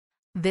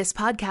This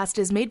podcast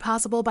is made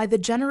possible by the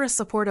generous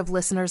support of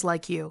listeners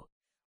like you.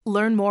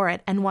 Learn more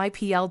at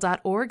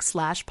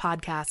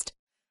nypl.org/podcast.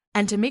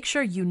 And to make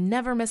sure you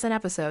never miss an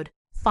episode,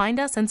 find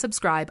us and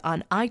subscribe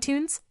on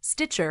iTunes,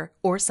 Stitcher,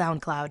 or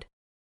SoundCloud.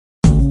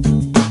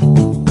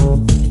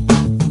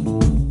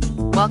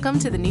 Welcome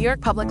to the New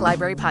York Public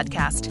Library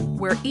Podcast,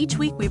 where each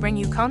week we bring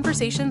you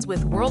conversations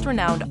with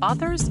world-renowned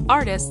authors,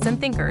 artists, and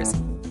thinkers,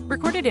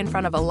 recorded in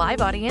front of a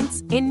live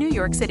audience in New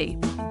York City.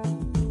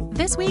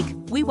 This week,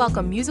 we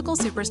welcome musical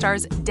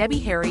superstars Debbie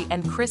Harry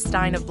and Chris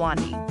Stein of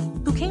Blondie,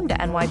 who came to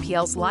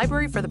NYPL's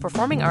Library for the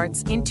Performing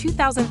Arts in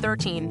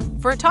 2013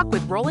 for a talk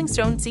with Rolling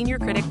Stone senior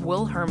critic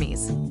Will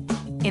Hermes.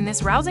 In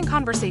this rousing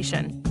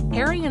conversation,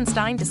 Harry and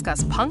Stein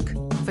discuss punk,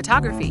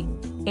 photography,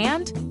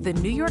 and the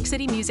New York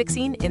City music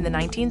scene in the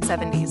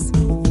 1970s.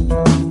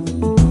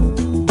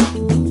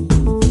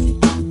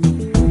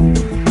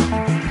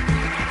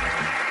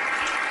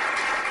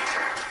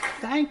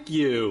 Thank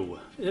you.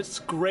 It's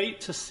great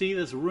to see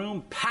this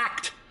room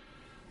packed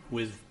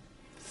with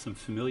some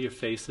familiar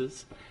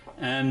faces.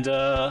 And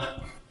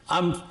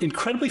I'm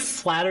incredibly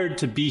flattered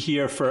to be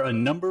here for a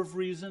number of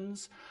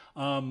reasons.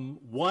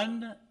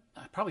 One,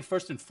 probably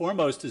first and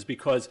foremost, is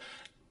because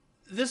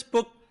this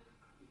book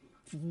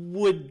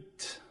would,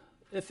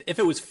 if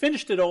it was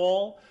finished at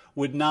all,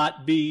 would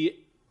not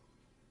be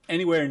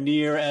anywhere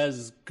near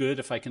as good,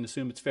 if I can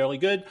assume it's fairly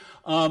good,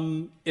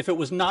 if it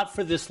was not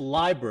for this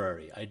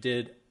library. I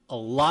did a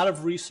lot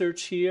of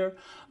research here,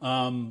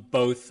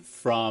 both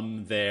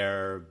from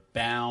their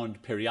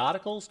bound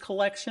periodicals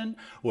collection,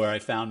 where I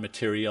found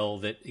material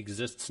that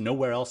exists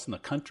nowhere else in the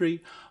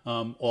country,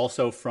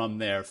 also from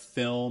their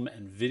film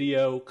and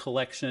video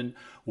collection,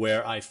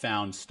 where I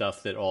found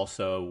stuff that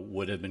also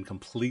would have been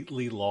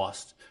completely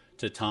lost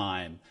to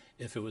time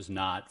if it was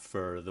not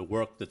for the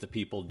work that the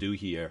people do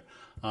here.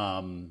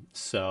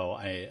 So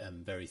I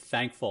am very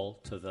thankful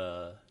to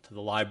the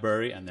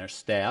library and their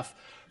staff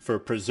for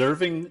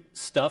preserving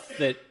stuff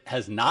that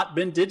has not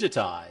been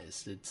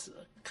digitized. It's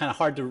kind of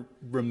hard to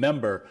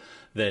remember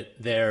that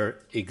there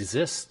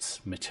exists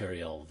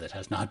material that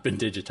has not been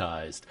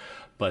digitized.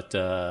 But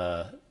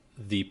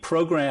the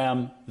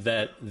program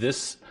that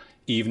this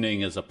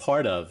evening is a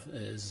part of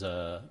has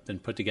been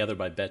put together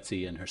by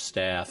Betsy and her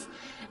staff,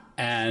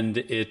 and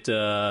it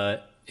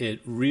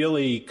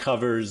really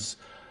covers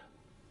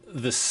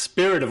the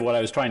spirit of what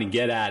I was trying to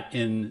get at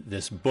in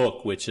this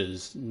book, which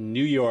is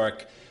New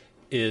York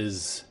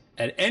is,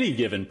 at any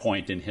given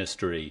point in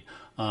history,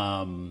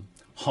 home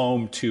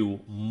to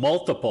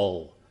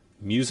multiple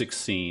music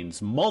scenes,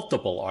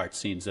 multiple art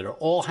scenes that are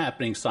all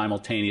happening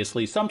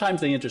simultaneously. Sometimes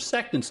they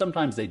intersect and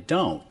sometimes they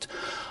don't.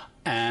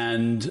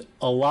 And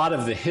a lot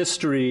of the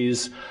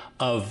histories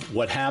of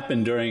what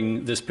happened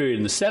during this period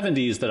in the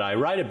 70s that I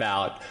write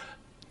about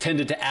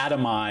tended to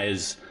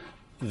atomize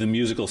the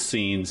musical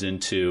scenes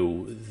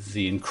into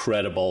the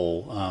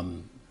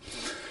incredible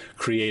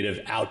creative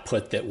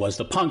output that was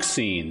the punk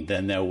scene.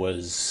 Then there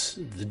was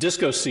the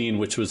disco scene,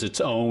 which was its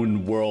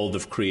own world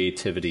of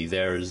creativity.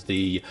 There's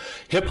the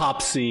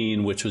hip-hop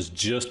scene, which was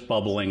just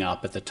bubbling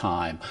up at the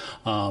time.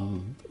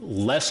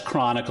 Less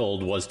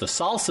chronicled was the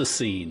salsa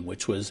scene,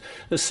 which was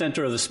the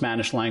center of the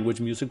Spanish language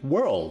music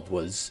world,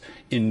 was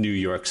in New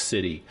York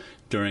City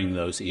during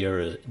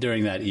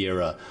that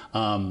era.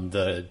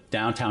 The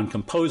downtown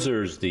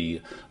composers, the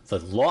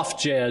loft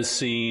jazz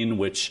scene,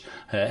 which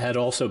had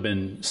also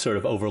been sort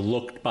of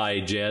overlooked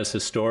by jazz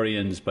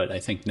historians, but I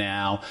think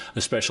now,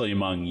 especially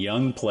among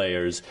young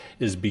players,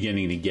 is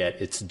beginning to get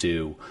its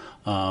due.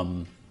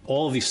 All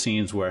of these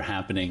scenes were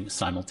happening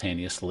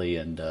simultaneously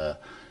and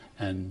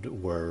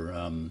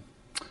were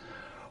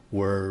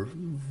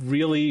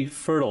really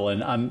fertile.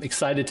 And I'm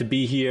excited to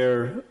be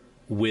here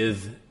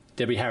with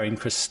Debbie Harry and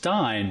Chris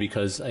Stein,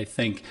 because I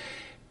think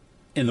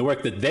in the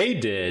work that they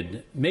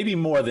did, maybe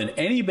more than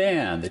any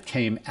band that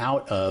came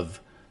out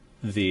of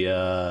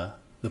the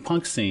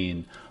punk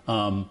scene,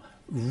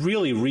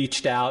 really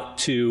reached out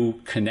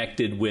to,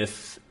 connected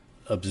with,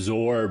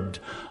 absorbed,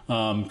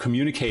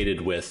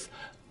 communicated with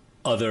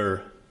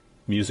other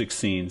music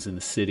scenes in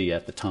the city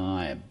at the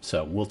time.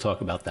 So we'll talk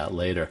about that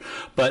later.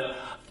 But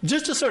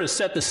just to sort of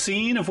set the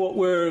scene of what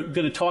we're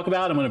going to talk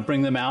about, I'm going to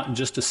bring them out in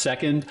just a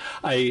second.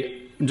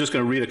 I'm just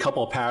going to read a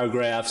couple of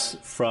paragraphs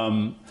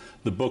from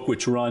the book,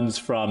 which runs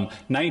from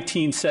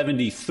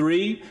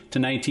 1973 to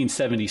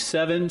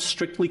 1977,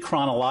 strictly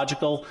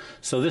chronological.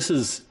 So this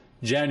is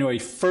January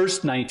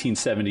 1st,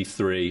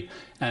 1973,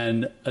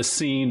 and a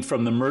scene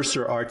from the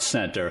Mercer Arts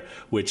Center,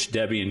 which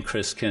Debbie and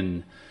Chris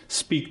can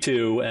speak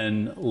to,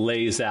 and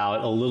lays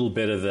out a little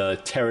bit of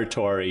the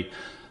territory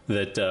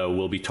that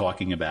we'll be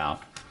talking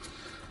about.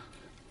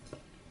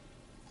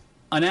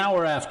 An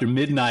hour after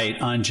midnight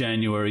on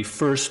January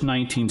 1st,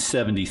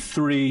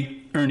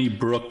 1973, Ernie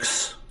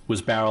Brooks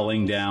was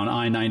barreling down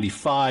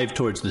I-95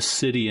 towards the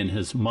city in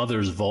his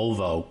mother's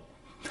Volvo.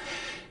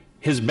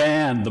 His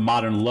band, the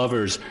Modern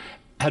Lovers,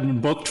 had been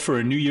booked for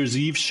a New Year's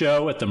Eve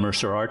show at the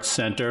Mercer Arts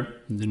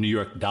Center. The New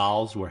York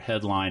Dolls were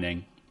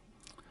headlining.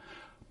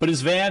 But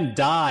his van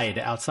died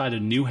outside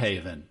of New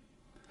Haven.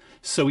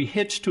 So he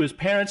hitched to his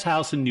parents'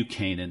 house in New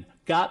Canaan,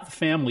 got the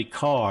family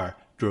car,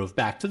 drove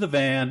back to the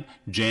van,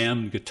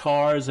 jammed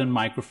guitars and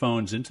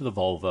microphones into the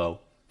Volvo,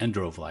 and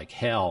drove like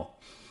hell.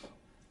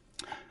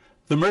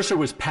 The Mercer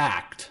was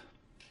packed.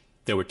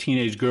 There were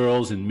teenage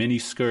girls in mini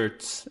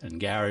skirts and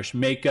garish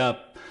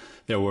makeup.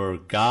 There were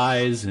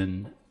guys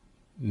in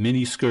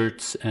mini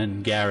skirts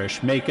and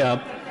garish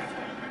makeup.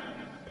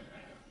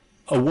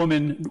 A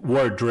woman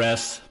wore a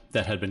dress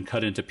that had been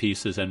cut into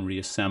pieces and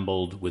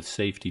reassembled with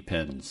safety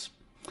pins.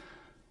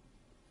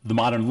 The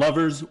Modern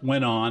Lovers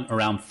went on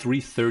around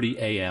 3:30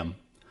 a.m.,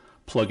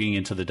 plugging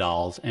into the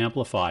Dolls'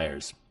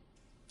 amplifiers.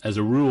 As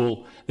a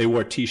rule, they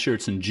wore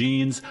T-shirts and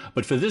jeans,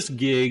 but for this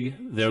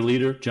gig, their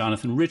leader,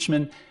 Jonathan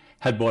Richman,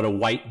 had bought a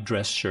white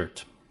dress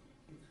shirt.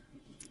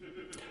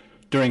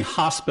 During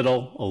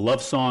Hospital, a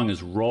love song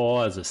as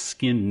raw as a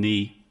skinned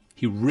knee,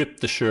 he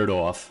ripped the shirt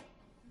off.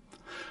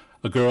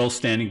 A girl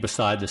standing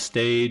beside the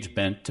stage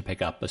bent to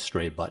pick up a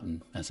stray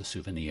button as a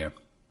souvenir.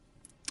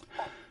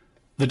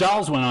 The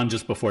Dolls went on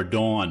just before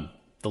dawn.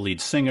 The lead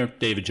singer,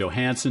 David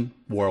Johansen,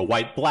 wore a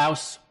white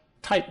blouse,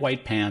 tight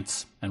white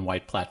pants, and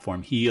white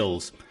platform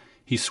heels.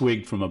 He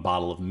swigged from a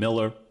bottle of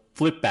Miller,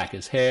 flipped back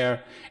his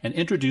hair, and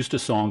introduced a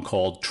song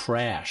called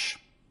Trash.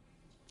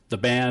 The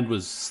band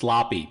was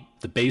sloppy.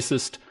 The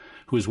bassist,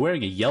 who was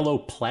wearing a yellow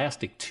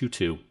plastic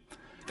tutu,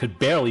 could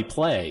barely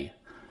play.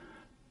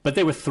 But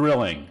they were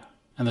thrilling,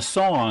 and the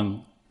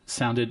song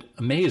sounded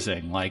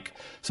amazing, like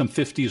some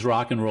 50s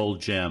rock and roll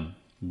gem,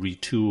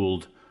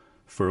 retooled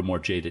for a more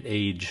jaded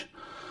age.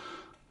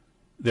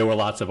 There were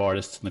lots of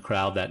artists in the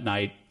crowd that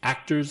night,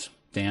 actors,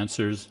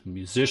 dancers,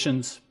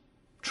 musicians.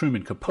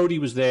 Truman Capote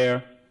was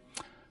there.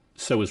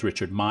 So was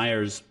Richard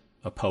Myers,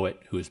 a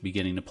poet who was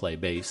beginning to play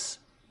bass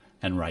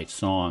and write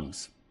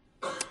songs.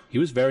 He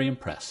was very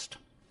impressed.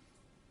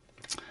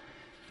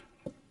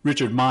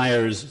 Richard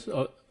Myers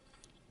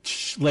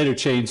later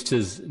changed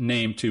his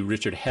name to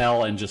Richard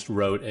Hell and just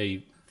wrote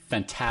a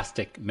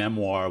fantastic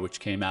memoir which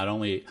came out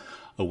only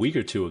a week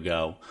or two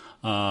ago,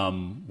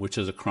 which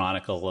is a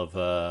chronicle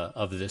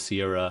of this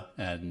era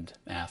and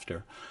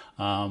after.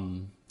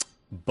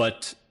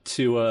 But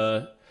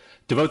to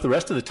devote the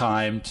rest of the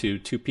time to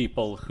two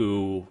people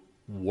who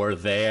were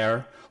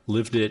there,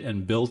 lived it,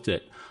 and built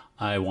it,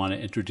 I want to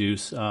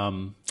introduce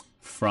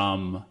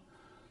from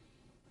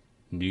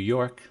New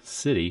York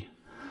City,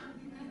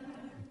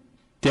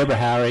 Deborah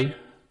Harry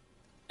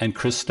and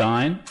Chris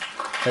Stein.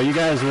 Are you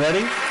guys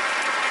ready?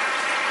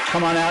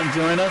 Come on out and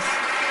join us.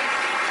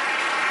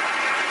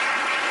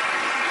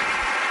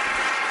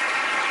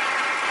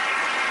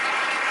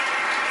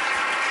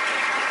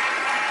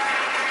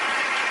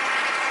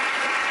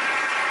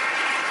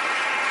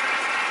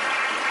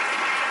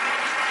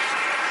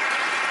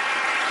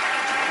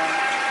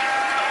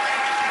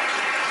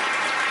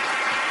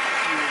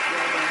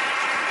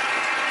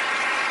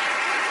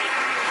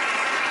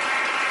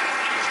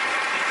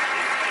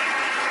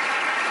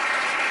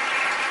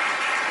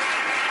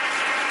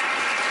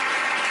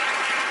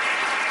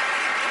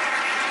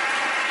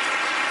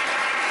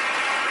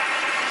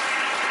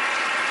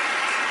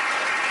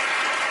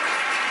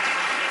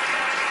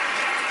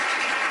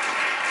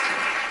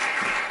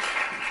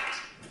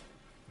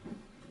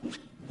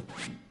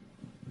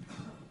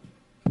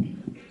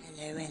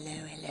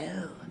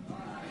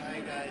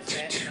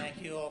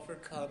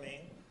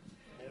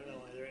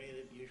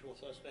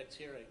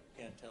 Here, I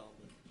can't tell,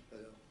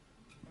 but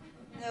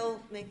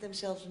they'll make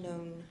themselves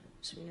known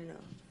soon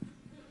enough.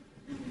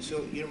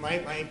 So, you know,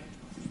 my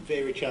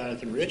favorite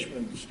Jonathan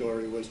Richman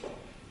story was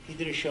he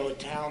did a show at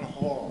Town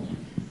Hall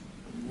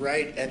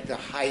right at the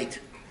height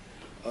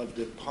of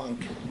the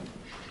punk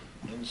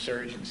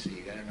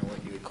insurgency. I don't know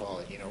what you would call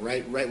it, you know,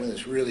 right when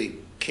it's really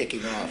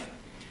kicking off.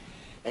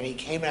 And he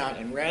came out,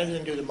 and rather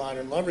than do the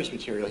Modern Lovers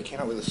material, he came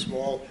out with a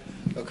small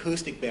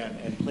acoustic band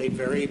and played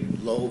very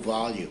low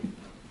volume.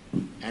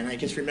 And I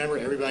just remember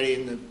everybody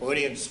in the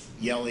audience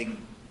yelling,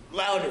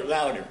 louder,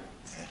 louder.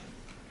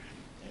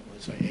 It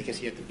was, I guess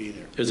he had to be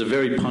there. It was a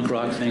very punk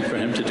rock thing for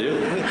him to do.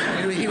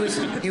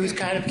 He was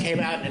kind of came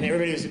out, and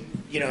everybody was,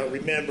 you know,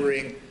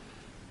 remembering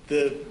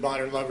the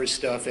Modern Lovers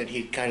stuff, and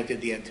he kind of did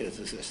the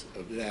antithesis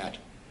of that.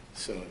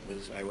 So it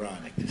was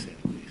ironic, to say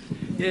the least.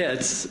 Yeah,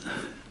 it's...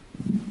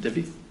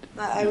 Debbie?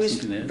 I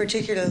was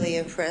particularly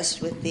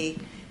impressed with the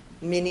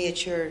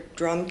miniature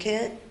drum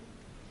kit.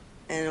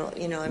 And,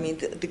 you know, I mean,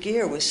 the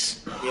gear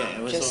was,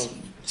 it was just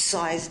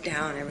sized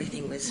down.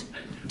 Everything was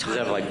tiny. Does it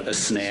have, like, a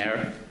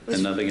snare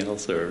and nothing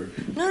else, or?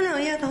 No,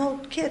 yeah, the whole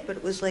kit, but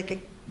it was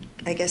like,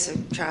 I guess,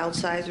 a child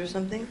size or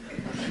something.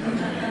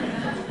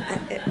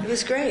 It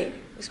was great. It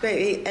was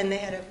great. And they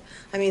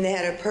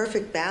had a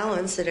perfect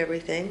balance and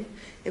everything.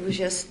 It was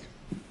just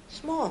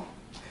small.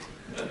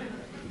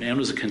 Man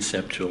was a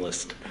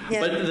conceptualist.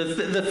 Yeah. But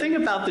the thing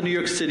about the New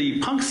York City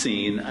punk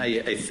scene,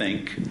 I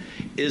think,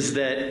 is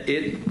that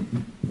it,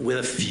 with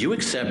a few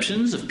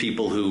exceptions of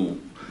people who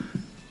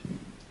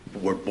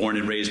were born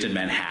and raised in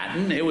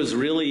Manhattan, it was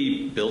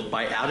really built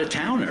by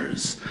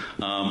out-of-towners,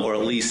 or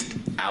at least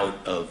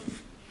out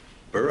of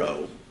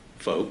borough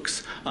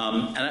folks.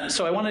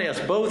 So I wanted to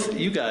ask both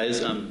you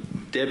guys,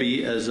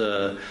 Debbie as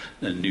a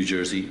New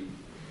Jersey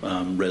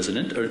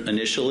resident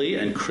initially,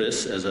 and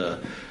Chris as a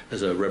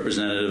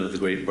representative of the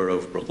great borough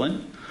of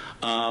Brooklyn.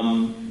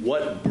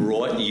 What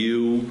brought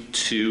you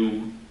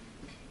to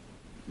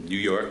New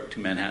York, to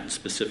Manhattan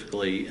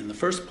specifically, in the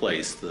first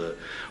place?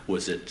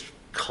 Was it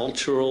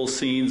cultural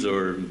scenes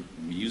or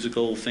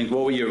musical things?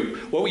 What were your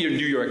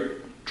New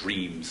York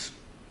dreams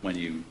when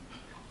you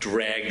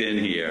dragged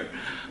in here?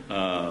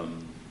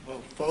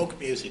 Well, folk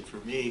music for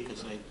me,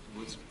 because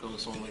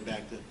goes all the way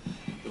back to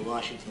the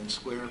Washington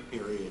Square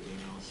period,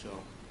 So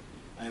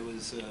I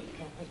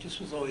just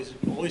was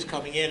always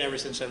coming in ever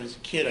since I was a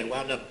kid. I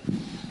wound up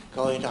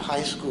going to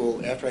high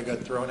school after I got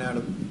thrown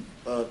out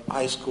of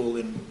high school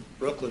in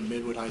Brooklyn,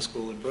 Midwood High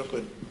School in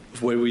Brooklyn.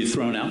 What were you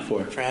thrown out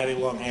for? For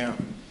having long hair.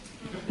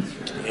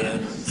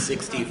 And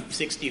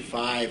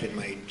 65 in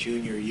my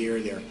junior year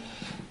there.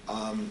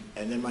 And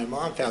then my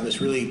mom found this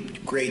really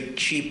great,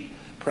 cheap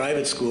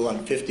private school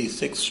on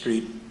 56th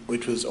Street,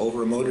 which was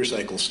over a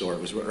motorcycle store.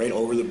 It was right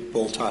over the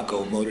Bull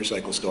Taco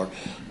motorcycle store.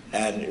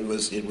 And it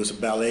was a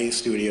ballet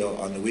studio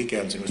on the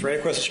weekends. It was right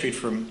across the street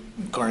from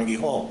Carnegie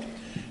Hall.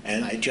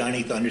 And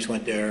Johnny Thunders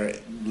went there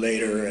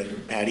later,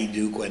 and Patty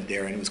Duke went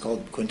there, and it was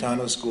called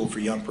Quintano's School for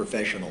Young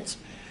Professionals.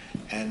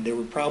 And there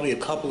were probably a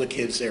couple of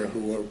kids there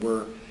who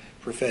were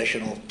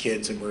professional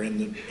kids and were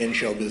in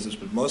show business,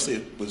 but mostly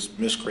it was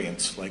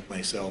miscreants like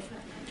myself.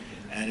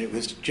 And it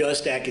was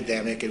just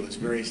academic. It was a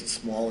very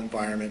small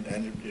environment,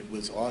 and it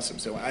was awesome.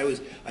 So I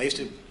used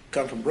to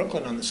come from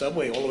Brooklyn on the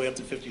subway all the way up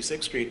to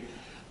 56th Street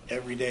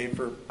every day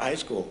for high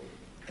school.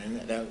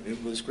 And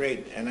it was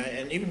great.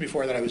 And even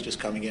before that, I was just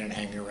coming in and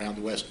hanging around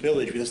the West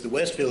Village, because the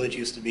West Village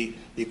used to be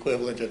the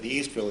equivalent of the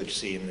East Village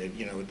scene,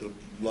 with the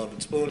Love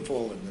and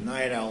Spoonful and the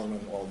Night Owl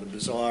and all the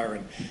Bazaar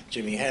and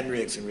Jimi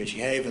Hendrix and Richie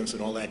Havens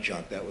and all that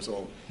junk. That was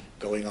all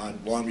going on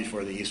long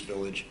before the East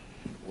Village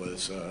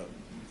was a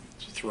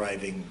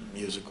thriving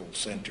musical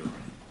center.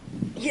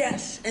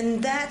 Yes,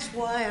 and that's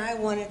why I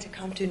wanted to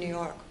come to New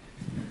York.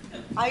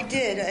 I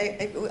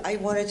did. I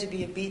wanted to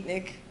be a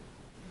beatnik.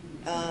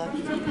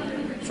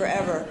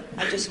 Forever.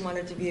 I just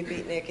wanted to be a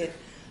beatnik, and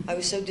I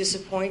was so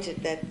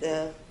disappointed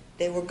that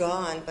they were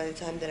gone by the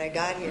time that I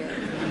got here.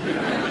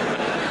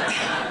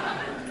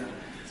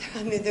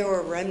 I mean, there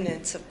were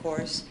remnants, of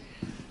course,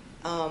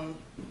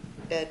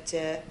 but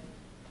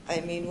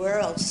where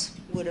else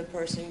would a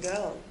person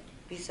go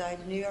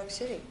besides New York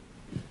City?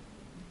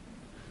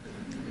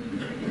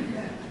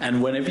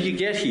 And whenever you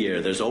get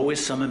here, there's always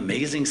some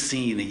amazing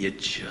scene that you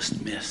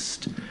just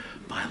missed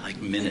by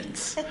like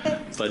minutes.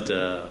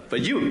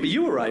 But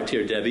you arrived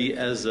here, Debbie,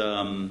 as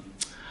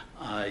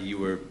you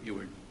were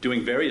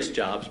doing various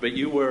jobs, but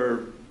you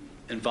were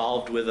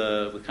involved with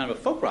kind of a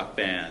folk rock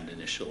band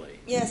initially.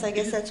 Yes, I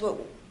guess that's what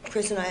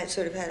Chris and I had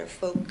sort of had a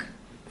folk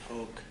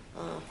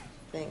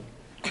thing.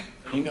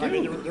 The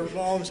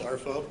Ramones are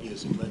folk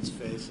music, let's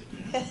face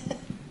it.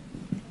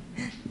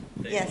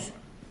 Yes,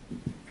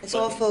 it's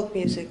all folk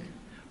music.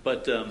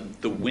 But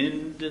the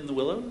Wind in the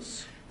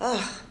Willows?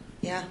 Oh,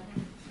 yeah.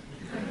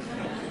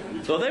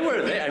 So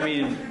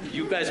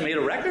you guys made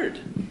a record.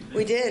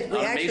 We did. We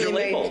actually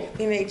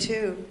made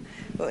 2,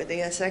 but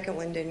the second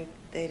one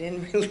they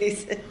didn't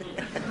release it.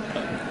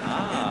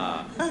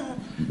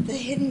 The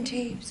hidden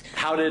tapes.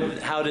 How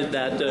did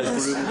that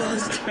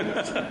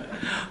group?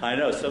 I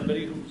know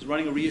somebody who's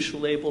running a reissue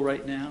label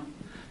right now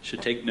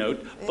should take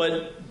note.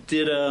 But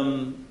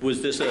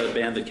was this a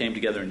band that came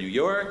together in New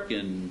York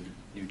and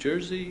New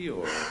Jersey,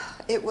 or?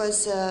 It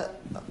was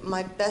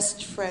my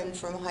best friend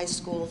from high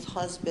school's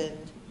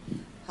husband.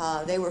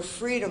 They were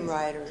freedom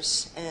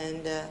riders,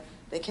 and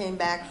they came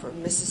back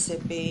from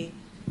Mississippi,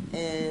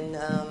 and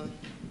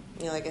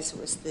I guess it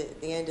was the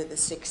end of the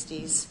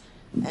 '60s,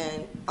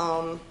 and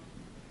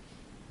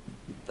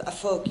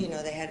folk.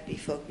 They had to be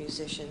folk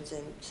musicians,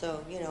 and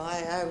so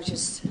I was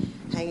just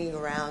hanging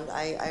around.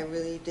 I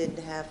really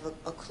didn't have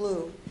a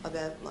clue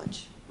about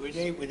much. Were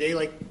they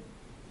like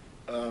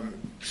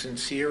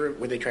sincere?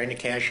 Were they trying to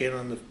cash in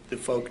on the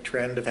folk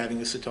trend of having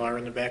the sitar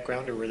in the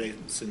background, or were they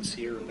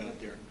sincere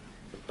about their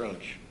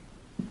approach,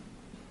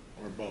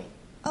 or both?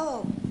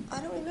 Oh,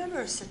 I don't remember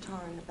a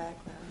sitar in the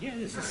background. Yeah,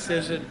 there's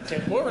a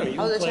tambora.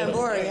 The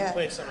tambora, yeah. You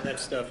played some of that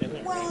stuff in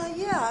there. Well, right?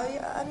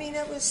 Yeah. I mean,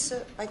 it was.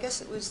 I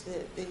guess it was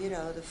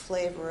the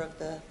flavor of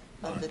the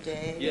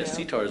day. Yeah,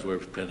 sitars were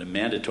kind of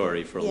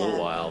mandatory for a little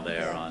while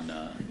there on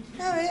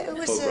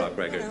folk rock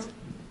records.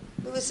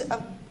 It was.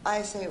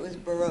 I say it was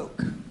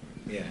Baroque.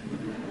 Yeah.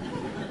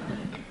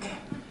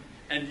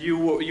 And you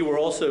were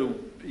also.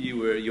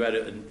 You had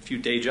a few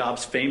day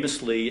jobs,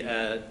 famously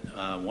at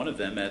one of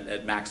them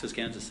at Max's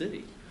Kansas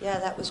City. Yeah,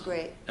 that was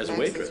great. As a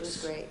Max's waitress.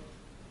 was great.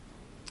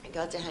 I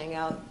got to hang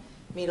out,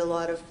 meet a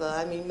lot of.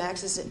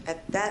 Max's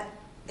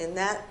in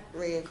that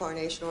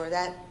reincarnation or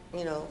that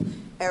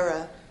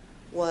era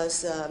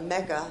was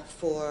Mecca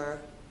for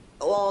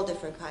all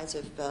different kinds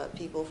of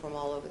people from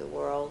all over the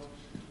world,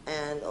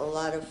 and a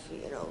lot of.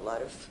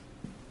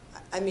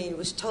 It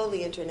was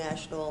totally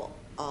international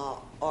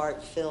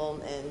art,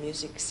 film, and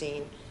music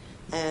scene.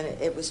 And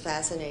it was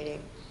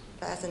fascinating.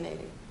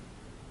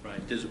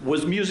 Right.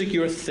 Was music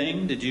your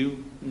thing? Did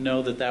you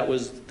know that that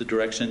was the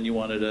direction you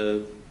wanted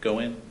to go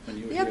in when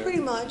you were Yeah, here? pretty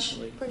much.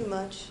 Pretty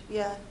much.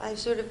 Yeah, I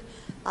sort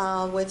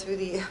of went through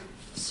the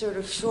sort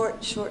of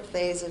short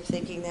phase of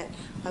thinking that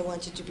I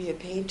wanted to be a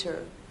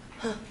painter.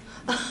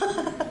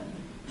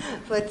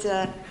 But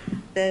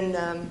then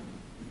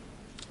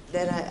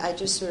I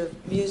just sort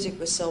of, music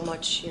was so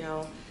much,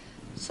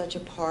 such a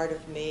part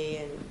of me,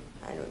 and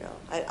I don't know.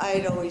 I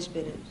had always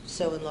been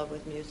so in love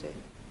with music.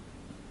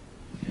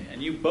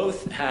 And you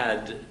both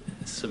had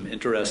some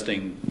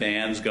interesting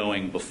bands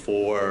going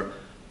before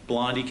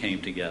Blondie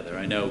came together.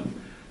 I know,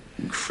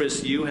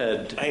 Chris, you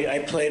had... I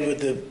played with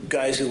the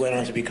guys who went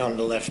on to become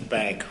the Left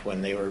Bank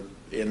when they were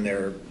in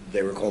their...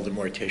 They were called the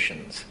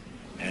Morticians.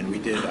 And we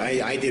did...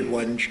 I did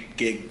one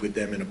gig with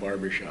them in a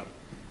barbershop.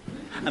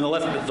 And the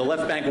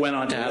left Bank went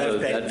on to have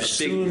that big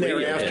soon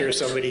thereafter, hit.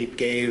 Somebody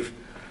gave...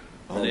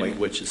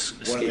 which is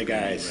one of the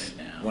guys,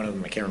 right now. One of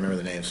them, I can't remember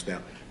the names now.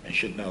 I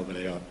should know, but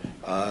I don't.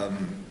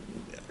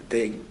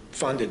 They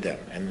funded them,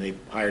 and they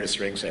hired a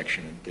string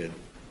section and did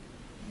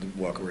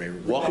Walk Away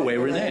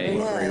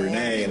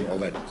Renee, and all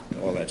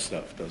that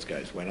stuff. Those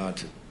guys went on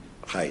to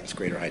heights,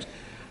 greater heights.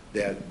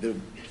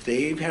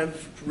 They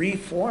have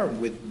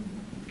reformed with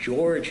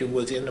George, who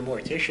was in the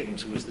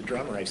Morticians, who was the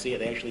drummer. I see it.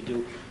 They actually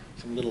do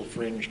some little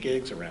fringe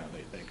gigs around,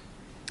 I think.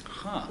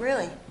 Huh.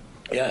 Really?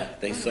 Yeah,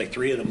 there's like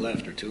 3 of them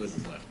left, or 2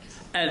 of them left.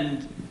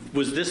 And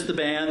was this the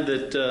band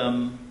that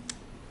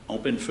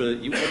opened for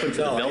the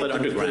Velvet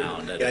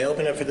Underground? I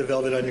opened up for the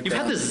Velvet Underground. You've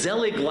had this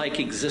Zelig-like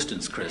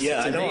existence, Chris.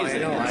 Yeah, it's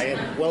amazing. I know. I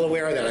am well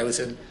aware of that. I was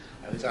on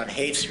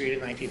Haight Street in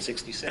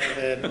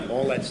 1967,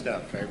 all that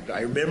stuff.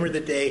 I remember the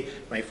day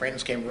my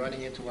friends came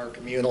running into our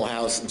communal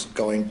house and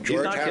going,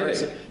 George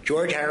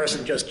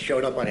Harrison just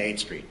showed up on Haight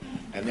Street.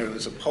 And there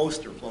was a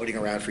poster floating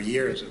around for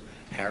years of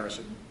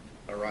Harrison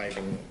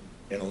arriving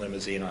in a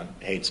limousine on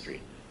Haight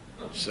Street.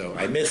 So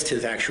I missed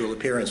his actual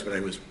appearance, but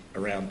I was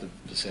around the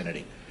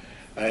vicinity.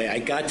 I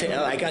got to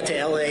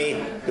L.A.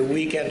 the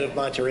weekend of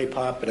Monterey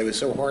Pop, but I was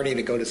so horny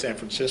to go to San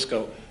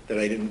Francisco that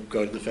I didn't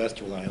go to the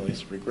festival. I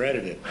always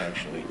regretted it,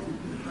 actually.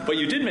 But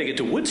you did make it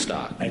to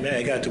Woodstock.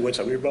 I got to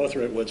Woodstock. We were both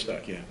at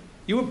Woodstock, yeah.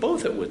 You were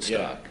both at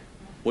Woodstock. Yeah.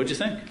 What'd you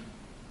think?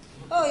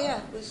 Oh, yeah,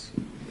 it was...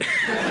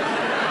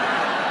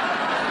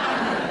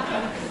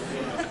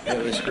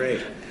 It was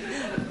great.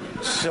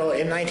 So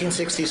in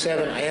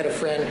 1967, I had a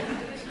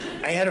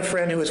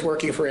friend who was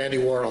working for Andy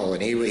Warhol,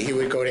 and he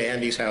would go to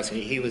Andy's house,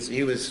 and he must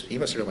have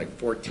been like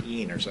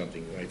 14 or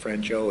something. My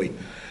friend Joey,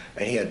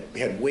 and he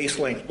had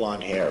waist-length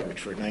blonde hair, which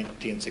for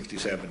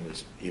 1967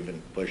 was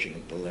even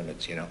pushing the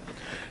limits,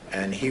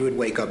 And he would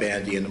wake up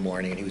Andy in the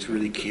morning, and he was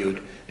really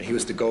cute, and he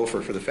was the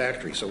gopher for the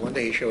factory. So one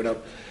day he showed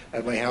up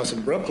at my house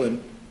in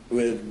Brooklyn.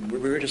 We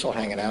were just all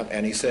hanging out,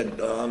 and he said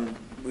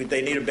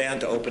they need a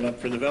band to open up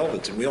for the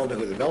Velvets, and we all knew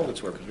who the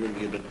Velvets were because we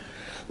had been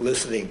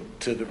listening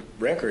to the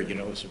record.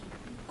 It was a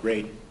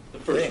great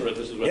thing.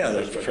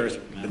 The first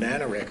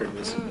Banana record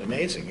was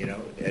amazing.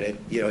 And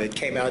it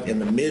came out in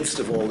the midst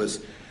of all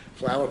this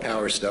Flower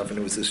Power stuff, and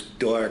it was this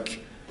dark,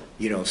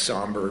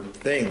 somber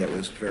thing that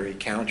was very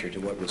counter to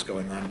what was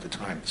going on at the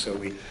time. So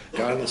we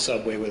got on the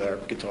subway with our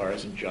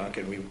guitars and junk,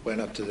 and we went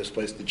up to this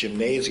place, the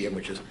Gymnasium,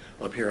 which is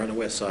up here on the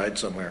west side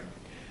somewhere.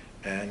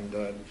 And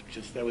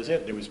that was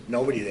it. There was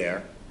nobody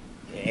there.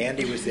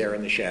 Andy was there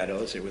in the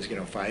shadows. It was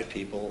 5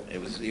 people.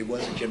 It was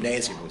a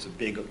gymnasium. It was a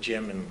big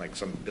gym in like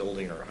some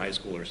building or high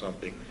school or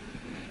something.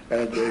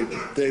 And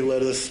they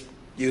let us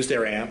use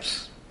their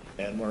amps.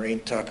 And Maureen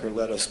Tucker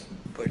let us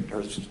put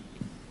her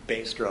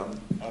bass drum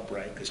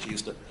upright because she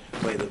used to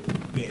play the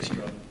bass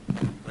drum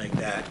like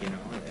that. And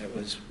it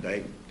was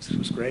great.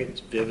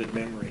 It's a vivid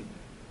memory.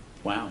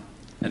 Wow.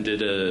 And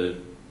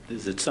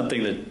is it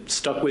something that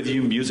stuck with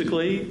you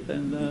musically?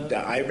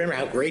 I remember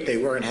how great they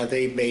were and how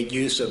they made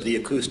use of the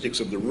acoustics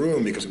of the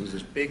room because it was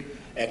this big,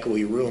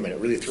 echoey room, and it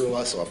really threw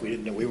us off. We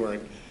didn't know we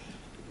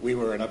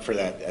weren't up for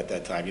that at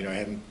that time. I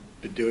hadn't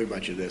been doing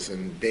much of this,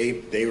 and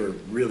they were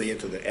really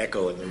into the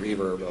echo and the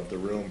reverb of the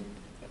room,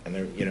 and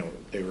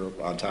they were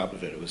on top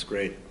of it. It was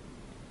great.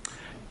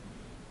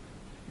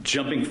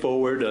 Jumping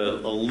forward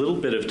a little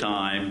bit of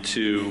time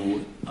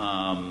to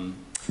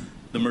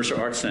the Mercer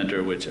Arts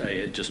Center, which I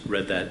had just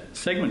read that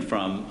segment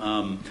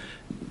from,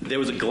 there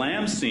was a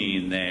glam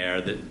scene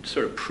there that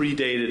sort of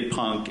predated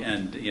punk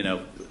and,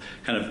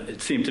 kind of,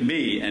 it seemed to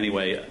me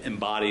anyway,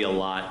 embody a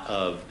lot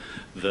of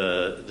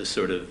the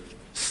sort of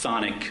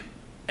sonic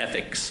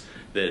ethics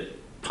that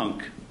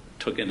punk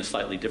took in a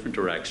slightly different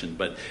direction.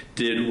 But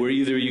were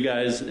either of you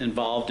guys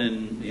involved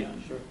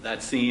in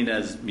that scene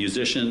as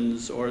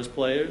musicians or as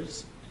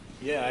players?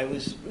 Yeah, I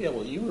was. Yeah,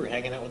 well, you were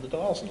hanging out with the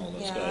Dolls and all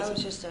those guys. Yeah, I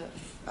was just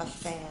a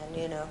fan,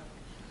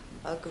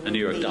 a groupie. And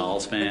you're a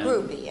Dolls fan? A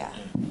groupie, yeah.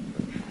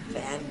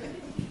 Fan,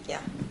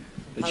 yeah.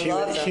 But I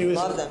love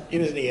them. He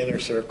was in the inner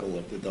circle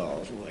of the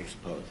Dolls, I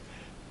suppose.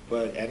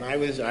 I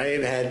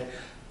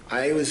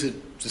was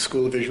at the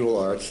School of Visual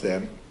Arts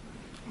then,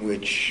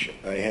 which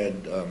I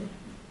had.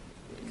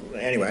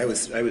 Anyway, I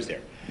was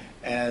there,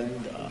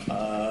 and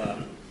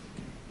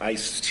I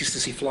used to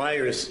see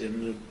flyers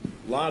in the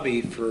lobby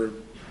for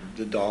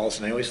the Dolls,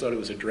 and I always thought it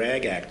was a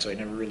drag act, so I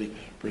never really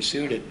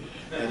pursued it.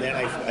 And then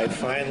I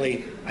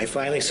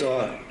finally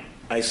saw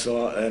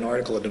an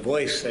article in The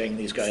Voice saying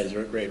these guys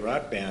are a great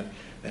rock band,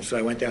 and so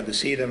I went down to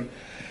see them.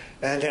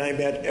 And then I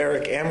met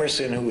Eric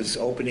Emerson, who was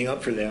opening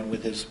up for them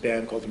with his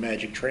band called the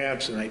Magic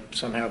Tramps, and I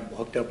somehow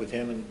hooked up with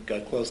him and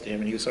got close to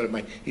him, and he sort of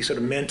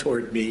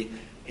mentored me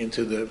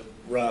into the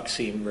rock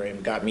scene,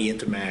 and got me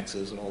into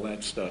Max's and all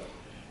that stuff.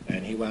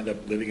 And he wound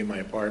up living in my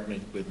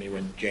apartment with me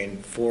when Jane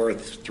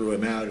Forth threw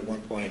him out at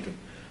one point, and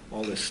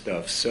all this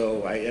stuff.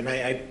 So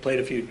I played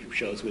a few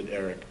shows with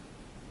Eric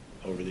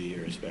over the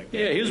years back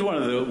then. Yeah, he was one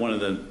of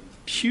the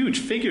huge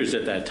figures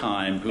at that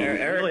time who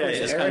really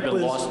has kind of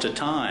been lost to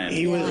time.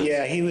 He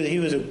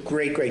was a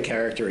great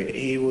character.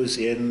 He was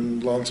in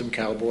Lonesome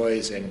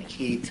Cowboys and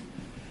Heat,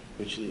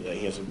 which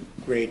he has a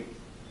great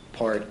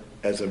part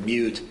as a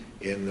mute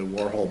in the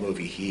Warhol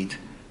movie Heat,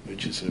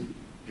 which is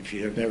if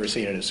you have never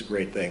seen it, it's a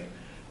great thing.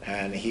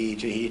 And he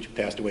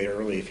passed away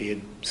early. If he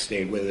had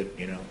stayed with it,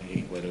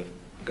 he would have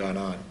gone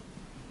on.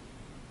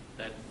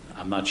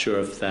 I'm not sure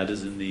if that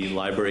is in the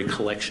library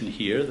collection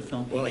here, the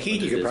film. Well,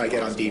 Heat you could probably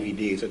get on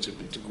DVDs. It's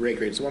a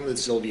great. It's one with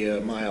Sylvia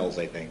Miles,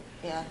 I think.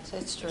 Yeah,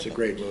 it's true. It's a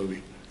great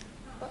movie.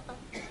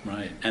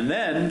 Right. And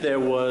then there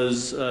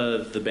was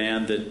the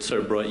band that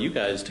sort of brought you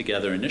guys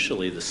together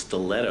initially, the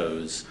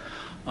Stillettoes.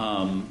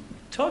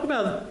 Talk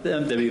about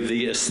them.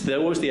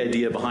 What was the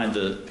idea behind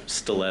the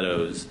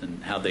Stillettoes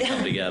and how they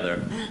come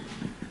together?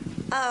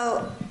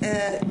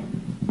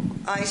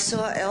 I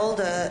saw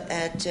Elda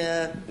at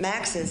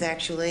Max's,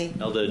 actually.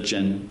 Elda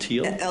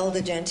Gentile?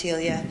 Elda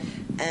Gentile, yeah.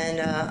 And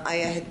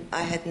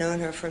I had known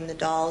her from the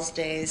Dolls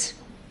days.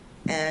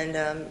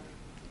 And,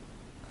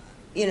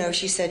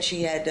 she said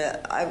she had,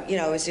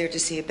 I was there to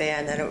see a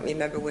band. I don't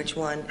remember which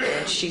one.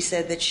 And she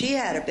said that she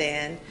had a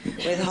band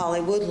with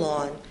Holly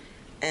Woodlawn.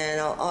 And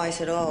I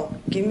said,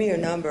 give me your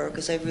number,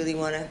 because I really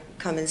want to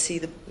come and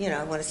see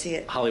I want to see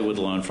it. Holly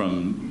Woodlawn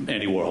from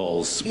Andy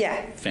Warhol's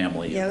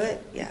family.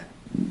 Yeah.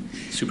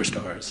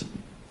 Superstars.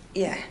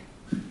 Yeah.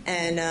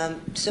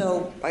 And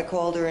so I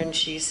called her, and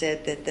she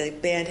said that the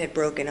band had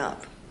broken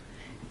up.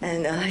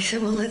 And I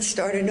said, well, let's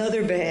start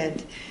another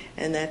band.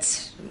 And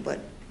that's what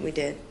we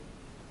did.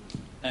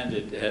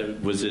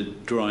 And was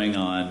it drawing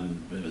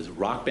on, it was a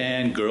rock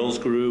band, girls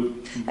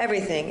group?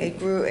 Everything. It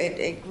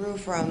grew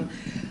from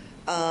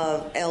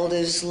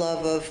Elda's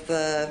love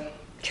of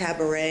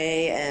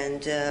cabaret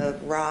and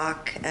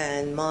rock,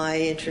 and my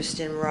interest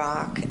in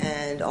rock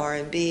and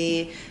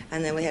R&B,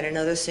 and then we had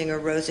another singer,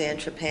 Roseanne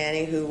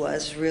Trapani, who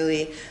was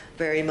really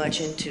very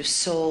much into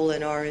soul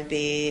and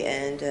R&B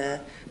and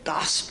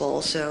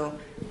gospel. So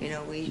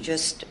we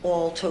just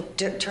all took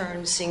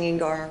turns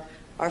singing our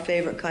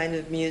favorite kind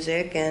of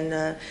music,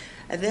 and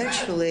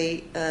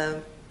eventually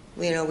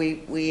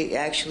we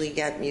actually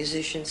got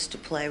musicians to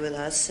play with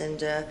us, and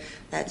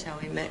that's how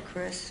we met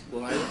Chris.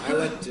 Well,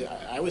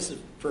 I was the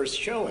first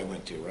show I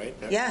went to, right?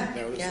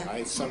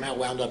 I somehow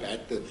wound up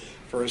at the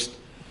first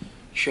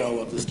show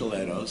of the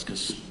Stillettoes,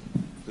 because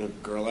the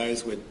girl I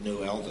was with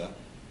knew Elda.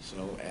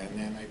 So, and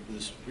then I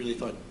really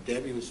thought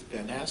Debbie was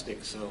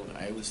fantastic, so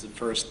I was the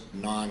first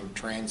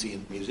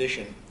non-transient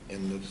musician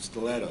in the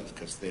Stillettoes,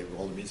 because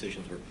all the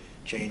musicians were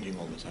changing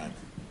all the time.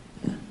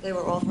 They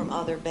were all from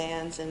other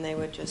bands, and they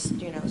would just,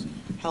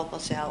 help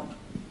us out.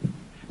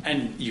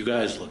 And you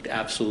guys looked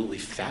absolutely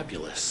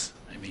fabulous.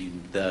 I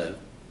mean, the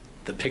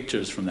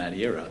pictures from that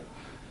era.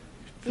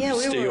 Yeah, we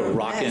still were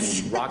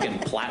rocking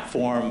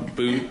platform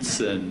boots,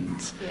 and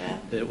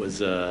it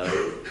was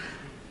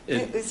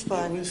it was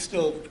fun. It was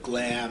still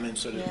glam and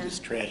sort of this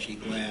trashy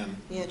glam.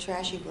 Yeah,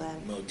 trashy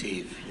glam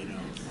motif,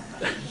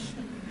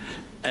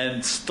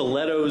 And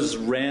Stillettoes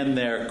ran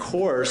their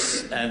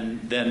course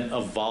and then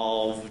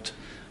evolved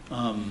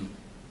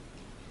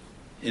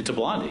into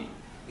Blondie.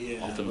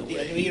 Yeah.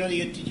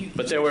 Ultimately.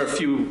 But there were a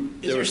few.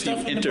 Is there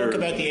stuff in the book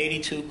about the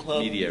 82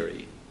 Club?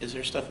 Intermediary. Is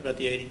there stuff about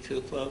the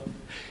 82 Club?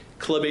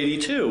 Club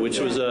 82, which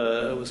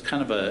was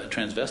kind of a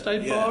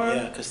transvestite bar.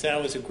 Yeah, because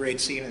that was a great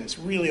scene, and it's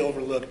really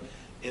overlooked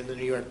in the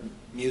New York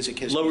music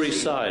history. Lower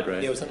East Side,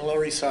 right? Yeah, it was on the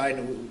Lower East Side,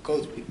 and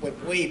it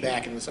went way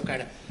back into some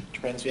kind of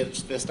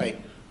transvestite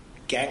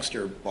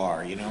gangster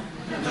bar, and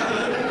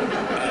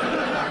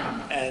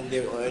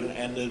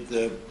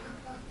the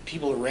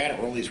people who ran it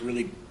were all these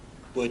really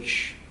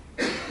butch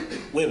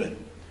women.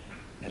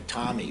 And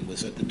Tommy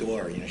was at the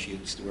door. She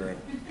used to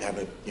have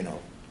a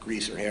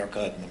greaser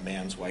haircut and a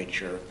man's white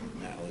shirt,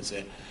 and that was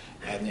it.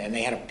 And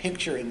they had a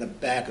picture in the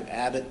back of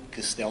Abbott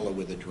Costello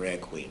with a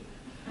drag queen.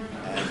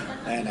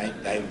 And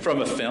I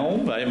from a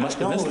film? I must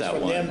have missed that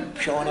one. No, it was from them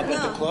showing up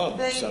at the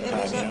club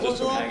sometime. It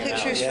was all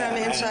pictures from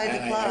inside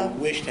the club. I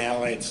wish to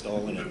hell I had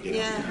stolen it.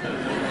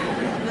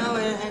 Yeah. No,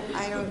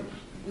 I don't.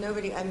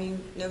 Nobody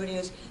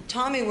knows.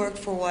 Tommy worked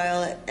for a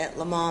while at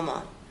La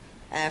Mama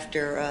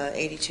after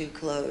 82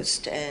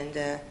 closed,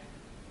 and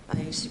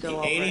I used to go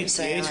over and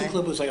say hi. The 82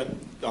 Club was like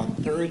on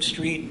 3rd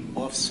Street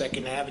off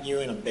 2nd Avenue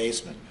in a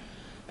basement.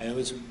 And it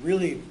was a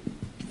really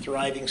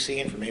thriving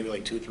scene for maybe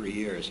like 2-3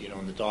 years,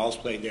 and the Dolls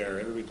played there,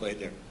 everybody played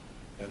there.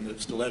 And the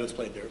Stillettoes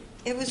played there.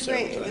 It was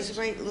several great. It was a times.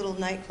 great little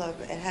nightclub.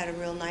 It had a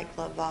real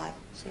nightclub vibe.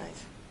 It's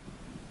nice.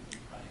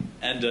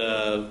 And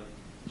the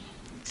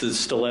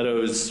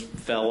Stillettoes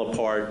fell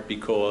apart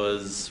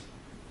because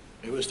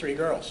It was three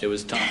girls. it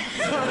was time.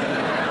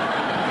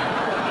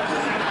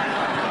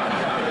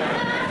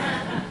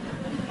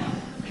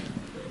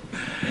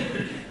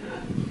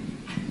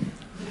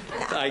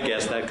 I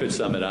guess that could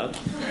sum it up.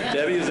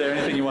 Debbie, is there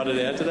anything you wanted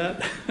to add to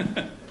that?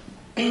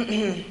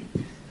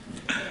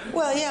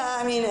 Well, yeah,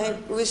 I mean,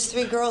 it was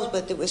three girls,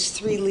 but there was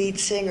three lead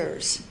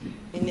singers.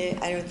 And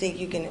I don't think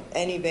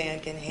any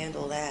band can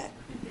handle that.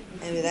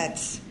 I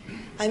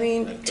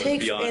mean, That goes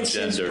take for beyond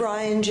instance gender.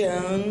 Brian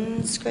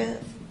Jones. Brian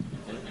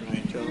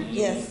Jones.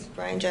 Yes,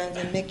 Brian Jones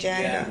and Mick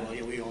Jagger. Yeah, well,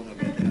 yeah, we all know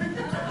about that.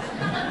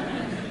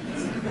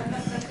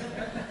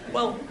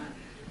 Well,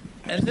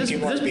 and this He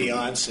wants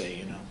Beyonce,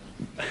 you know.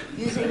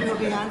 You think you'll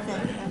be on there?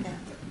 Okay.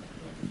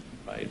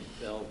 right?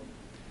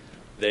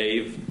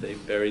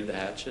 They've buried the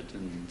hatchet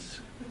and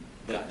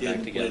got Didn't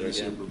back play together the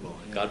again. Super Bowl,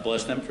 yeah. God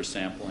bless them for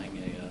sampling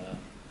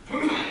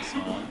a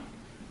song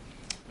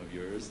of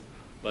yours.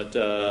 But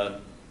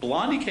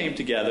Blondie came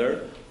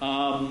together.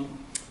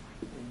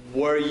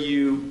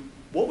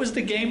 What was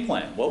the game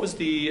plan? What was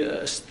the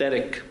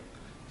aesthetic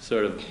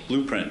sort of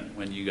blueprint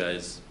when you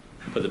guys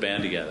put the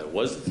band together?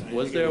 Was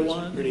there It was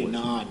one? pretty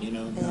no,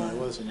 it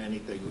wasn't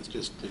anything. It was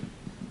just to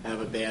have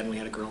a band. We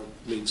had a girl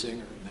lead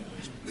singer, and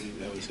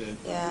that was it.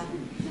 Yeah.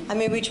 I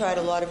mean, we tried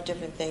a lot of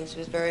different things. It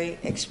was very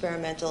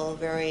experimental,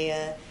 very,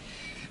 I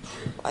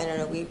don't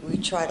know, we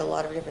tried a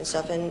lot of different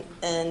stuff. And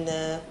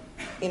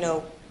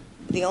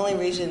the only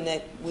reason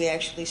that we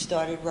actually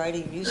started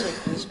writing music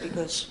was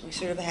because we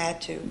sort of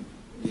had to.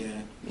 Yeah,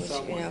 Which,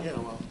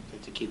 well,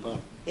 to keep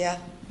up. Yeah.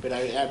 But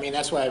I mean,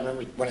 that's why I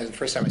remember the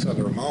first time I saw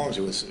the Ramones,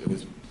 it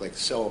was like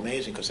so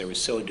amazing because they were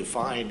so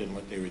defined in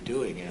what they were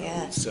doing. You know,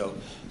 Yeah. it was so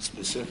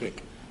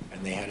specific,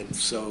 and they had it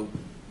so.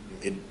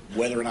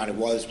 Whether or not it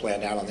was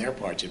planned out on their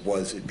parts, it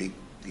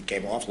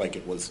came off like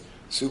it was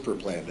super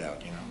planned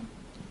out. You know.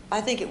 I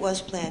think it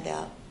was planned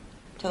out,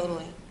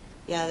 totally.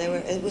 Yeah,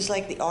 it was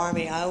like the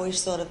Army. I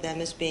always thought of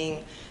them as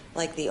being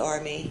like the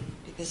Army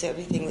because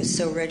everything was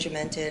so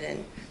regimented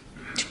and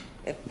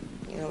it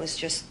was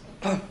just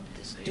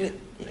do it.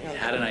 They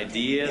had an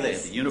idea. They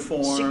had the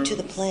uniform. Stick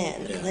to the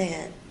plan. The Yeah.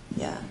 plan.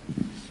 Yeah.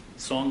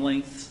 Song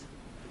lengths,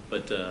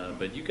 but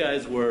you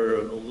guys were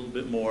a little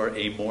bit more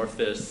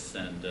amorphous,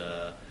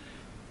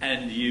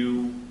 and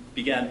you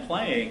began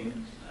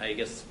playing, I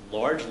guess,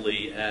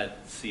 largely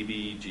at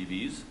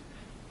CBGB's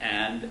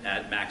and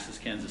at Max's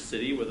Kansas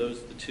City. Were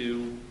those the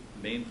two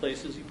main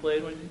places you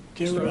played when you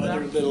There were started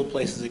other out? little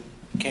places that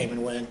came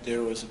and went.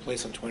 There was a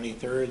place on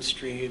 23rd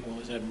Street. What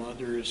was that,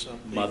 Mother or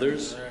something?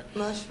 Mother's?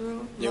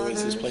 Mushroom. There was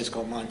this Mothers. place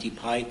called Monty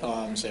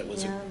Python's that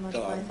was Yeah, Monty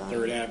on Python.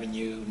 3rd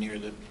Avenue near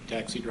the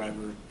Taxi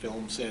Driver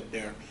film set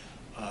there.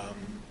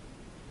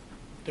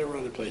 There were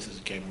other places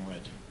that came and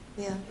went.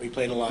 Yeah. We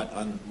played a lot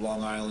on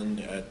Long Island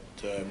at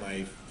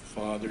my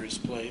father's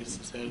place.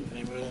 Is that the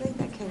name I of think it?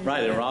 that came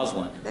Right, in later.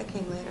 Rosslyn. That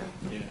came later.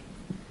 Yeah.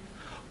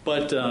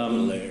 But A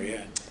little later,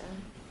 yeah.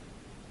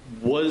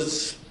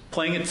 was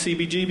playing at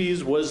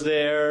CBGB's,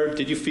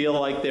 did you feel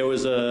like there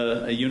was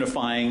a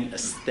unifying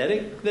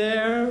aesthetic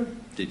there?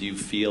 Did you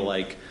feel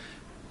like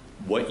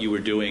what you were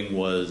doing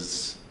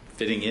was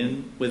fitting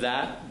in with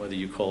that, whether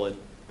you call it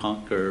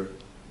punk or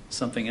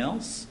something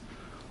else?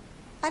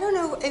 I don't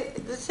know.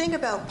 The thing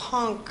about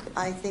punk,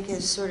 I think,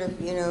 has sort of,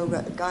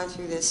 gone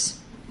through this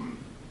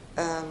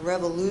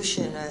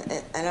revolution.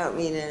 I don't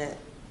mean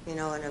in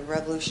a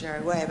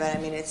revolutionary way, but I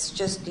mean it's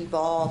just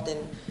evolved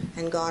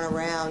and gone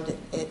around.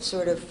 It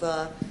sort of,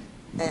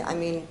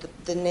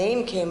 the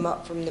name came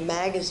up from the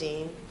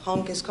magazine.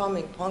 Punk is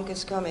coming. Punk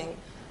is coming,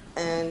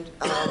 and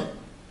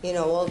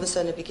all of a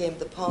sudden it became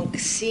the punk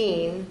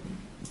scene.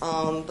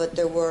 But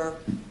there were,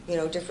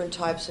 different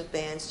types of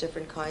bands,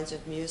 different kinds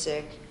of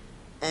music.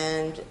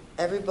 And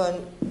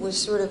everyone was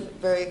sort of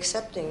very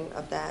accepting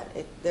of that.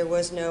 There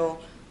was no,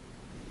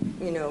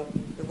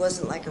 it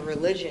wasn't like a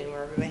religion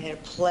where everybody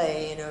had to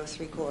play,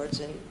 3 chords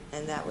and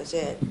that was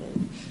it.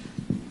 And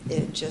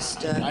it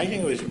just... I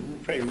think it was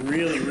probably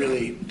really,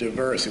 really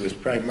diverse. It was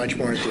probably much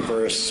more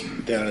diverse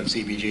down at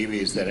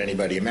CBGB's than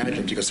anybody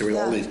imagined because there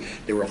were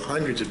there were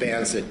hundreds of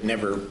bands that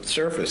never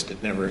surfaced,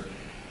 that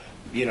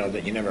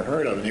you never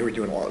heard of, and they were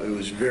doing it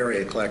was a very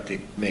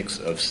eclectic mix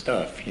of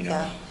stuff,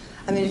 Yeah.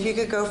 I mean, if you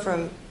could go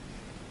from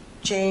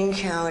Jane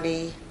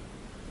County,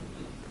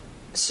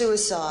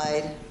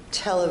 Suicide,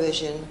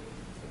 Television,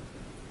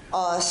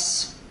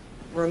 Us,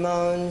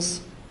 Ramones,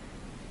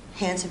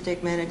 Handsome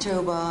Dick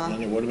Manitoba,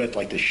 And then what about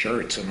like the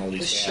Shirts and all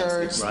these the bands?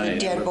 Shirts, Right. the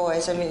Dead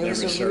Boys. I mean, it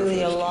was Never really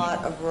a surfaced.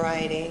 lot of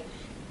variety.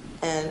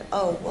 And,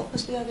 what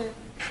was the other?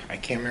 I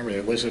can't remember.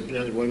 It was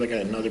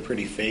Another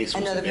Pretty Face.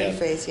 was Another the Pretty band.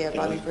 Face, yeah, They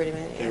Bobby were- Pretty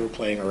Man, yeah. They were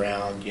playing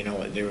around,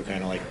 they were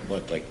kind of like,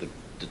 like the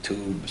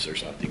Tubes or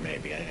something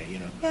maybe,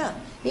 Yeah,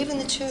 even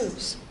the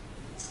Tubes.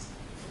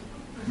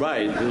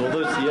 Right. Well,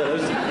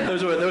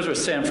 those were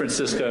San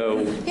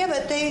Francisco. Yeah,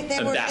 but they were there.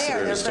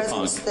 Ambassadors to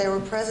punk. Their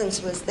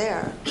presence was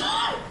there.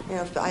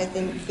 I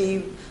think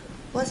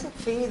Wasn't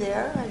Fee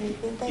there? I mean,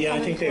 didn't they Yeah, I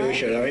come think and they play?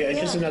 showed up. Yeah.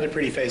 Just another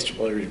pretty face.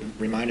 Well, it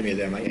reminded me of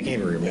them. I can't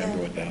even remember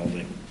Yeah. what the hell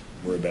they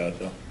were about,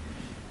 though.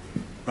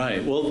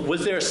 Right. Well,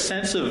 was there a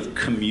sense of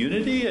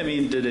community? I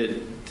mean,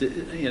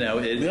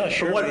 Yeah,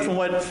 sure.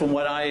 From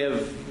what I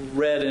have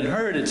read and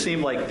heard, it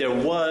seemed like there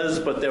was,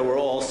 but there were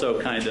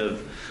also kind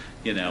of,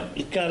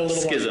 It got a little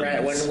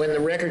schisms. more when the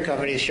record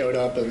companies showed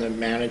up and the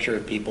manager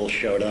people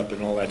showed up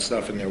and all that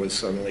stuff, and there was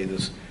suddenly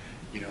this,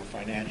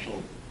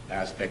 financial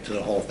aspect to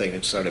the whole thing.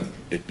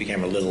 It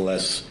became a little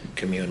less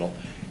communal.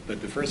 But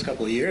the first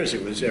couple of years,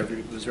 it was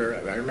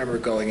very. I remember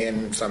going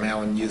in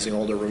somehow and using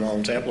older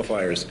Ramones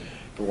amplifiers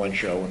for one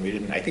show when we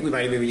didn't. I think we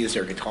might have even used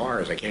their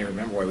guitars. I can't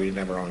remember why we didn't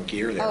have our own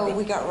gear there. Oh,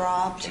 we got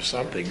robbed. Or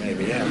something,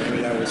 maybe. Yeah, maybe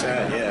that was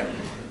that. Yeah.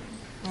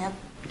 Yep.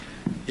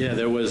 Yeah,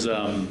 there was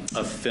a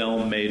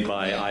film made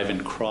by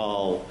Ivan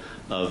Krall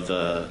of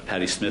the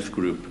Patti Smith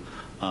group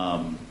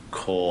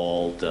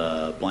called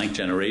Blank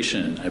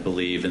Generation, I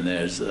believe, and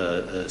there's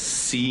a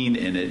scene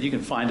in it. You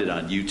can find it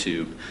on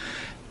YouTube.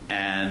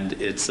 And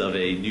it's of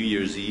a New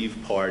Year's Eve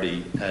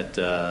party at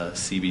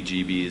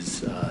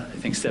CBGB's, I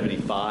think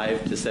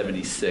 75 to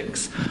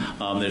 76.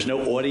 There's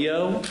no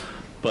audio,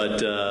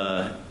 but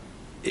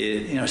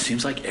it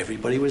seems like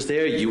everybody was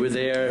there. You were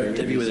there,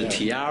 Debbie with a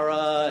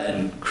tiara,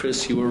 and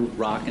Chris, you were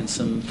rocking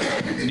some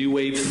new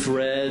wave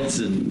threads,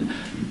 and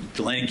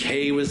Delaney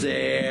Kaye was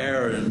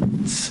there,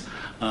 and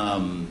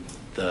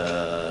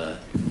the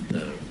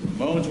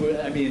Ramones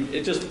were. I mean,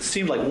 it just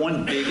seemed like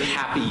one big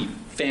happy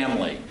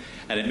family.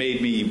 And it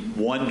made me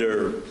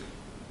wonder,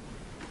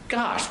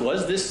 gosh,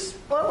 was this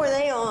What were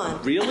they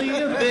on? really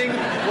one big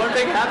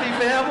happy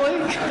family?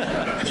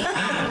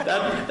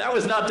 that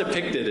was not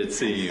depicted, it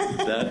seemed.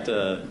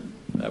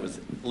 That was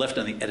left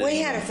on the editing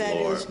We had a floor.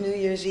 fabulous New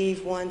Year's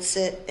Eve one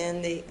sit,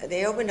 and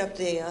they opened up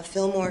the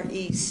Fillmore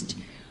East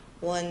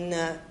one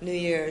New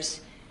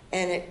Year's,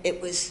 and it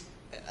was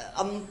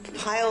a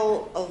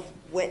pile of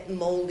wet,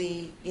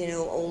 moldy,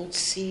 old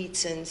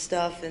seats and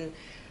stuff, and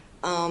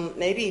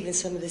maybe even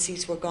some of the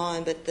seats were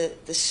gone, but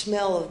the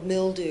smell of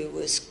mildew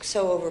was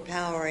so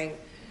overpowering,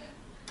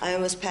 I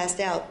almost passed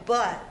out.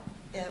 But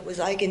it was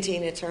Ike and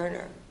Tina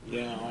Turner.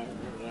 Yeah, I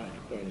remember that.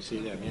 Going to see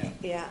them. Yeah.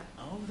 Yeah.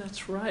 Oh,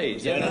 that's right.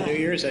 Was that on New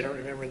Year's? I don't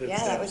remember the.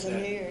 Yeah, that was a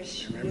New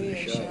Year's. I remember New the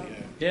Year's show. show. Yeah.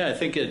 Yeah, I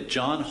think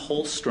John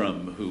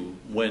Holstrom, who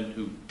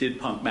did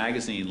Punk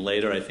Magazine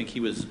later, I think he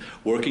was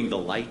working the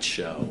light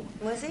show.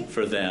 Was he?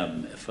 For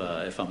them, if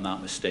I'm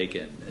not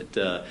mistaken.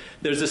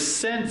 There's a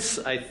sense,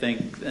 I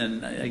think,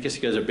 and I guess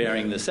you guys are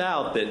bearing this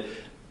out, that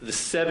the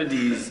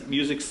 70s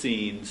music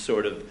scene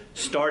sort of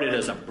started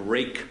as a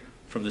break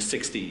from the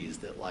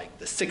 60s, that like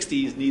the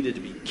 60s needed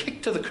to be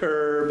kicked to the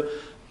curb,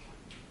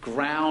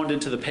 ground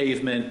into the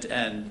pavement,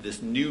 and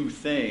this new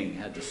thing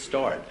had to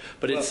start.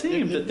 But it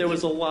seemed that there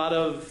was a lot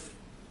of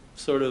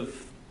sort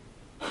of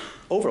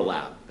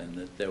overlap, and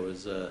that there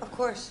was Of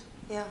course,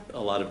 yeah. a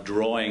lot of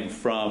drawing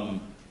from.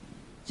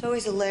 It's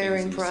always a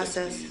layering Things in the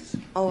process. 60s.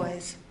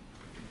 Always.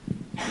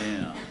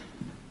 Yeah.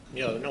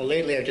 No,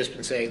 lately I've just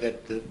been saying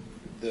that the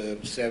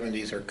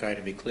 70s are kind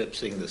of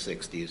eclipsing the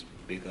 60s,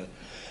 because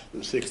the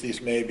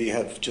 60s maybe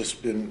have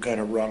just been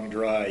kind of wrung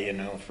dry,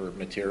 for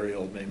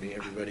material. Maybe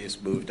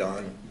everybody's moved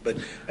on.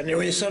 And there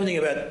was something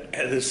about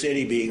the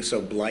city being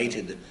so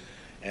blighted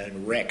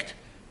and wrecked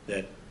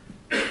that,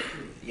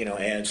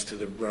 adds to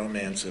the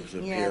romance of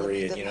the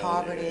period, the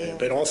poverty.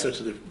 but also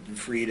to the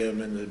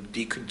freedom and the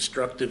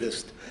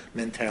deconstructivist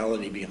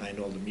mentality behind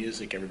all the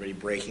music, everybody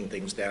breaking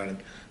things down and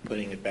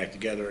putting it back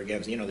together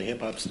again. The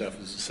hip-hop stuff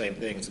is the same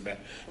thing. It's about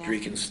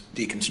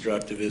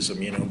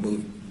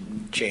deconstructivism,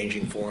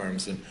 changing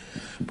forms and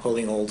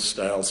pulling old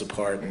styles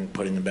apart and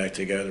putting them back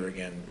together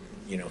again,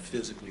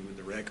 physically with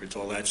the records,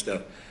 all that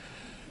stuff.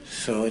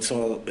 So it's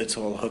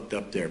all hooked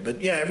up there.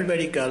 But yeah,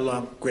 everybody got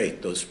along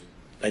great.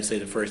 I'd say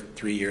the first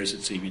 3 years at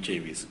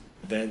CBGB's.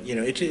 Then,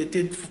 it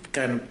did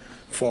kind of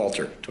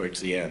falter towards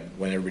the end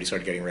when everybody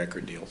started getting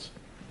record deals.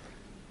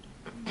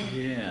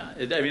 Yeah,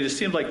 it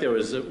seemed like there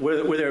was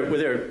were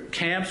there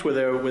camps, were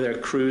there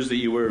crews that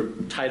you were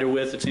tighter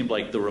with? It seemed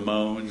like the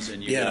Ramones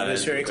and you. Yeah, guys it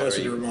was very were close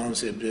to the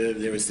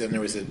Ramones.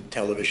 There was a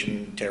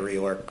television Terry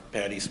York,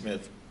 Patti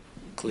Smith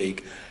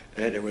clique.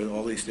 There were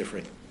all these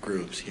different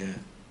groups. Yeah.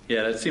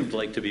 Yeah, that seemed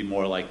like to be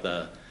more like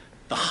the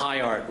high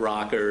art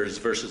rockers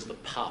versus the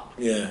pop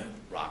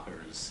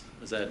rockers.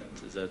 Is that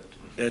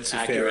That's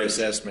accurate? A fair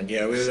assessment.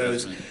 Yeah, we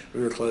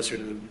were closer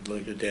to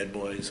the Dead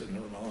Boys and the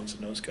Ramones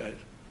and those guys.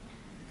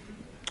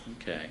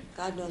 Okay.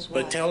 God knows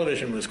why. But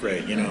television was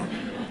great,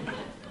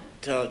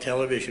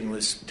 Television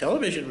was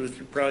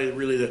probably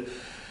really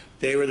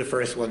they were the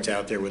first ones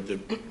out there with the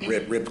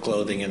ripped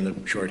clothing and the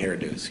short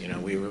hairdos.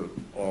 We were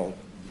all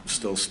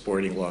still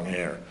sporting long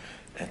hair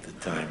at the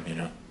time.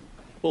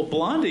 Well,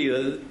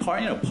 Blondie,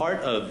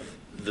 part of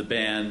the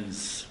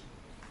band's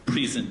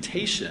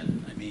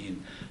presentation.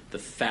 The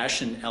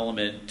fashion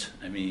element.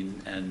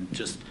 And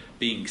just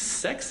being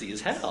sexy as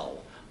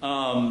hell.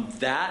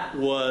 That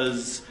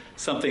was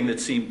something that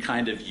seemed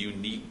kind of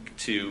unique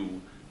to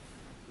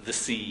the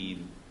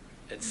scene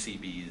at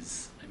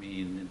CB's.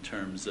 In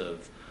terms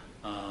of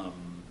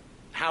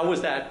how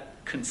was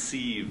that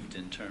conceived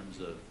in terms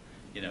of,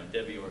 you know,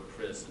 Debbie or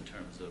Chris, in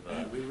terms of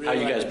how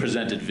you guys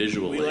presented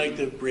visually? We like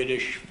the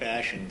British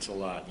fashions a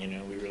lot, you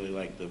know. We really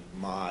like the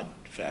mod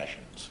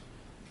fashions,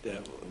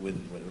 that with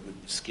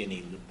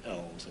skinny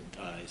lapels and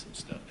ties and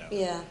stuff.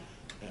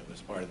 That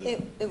was part of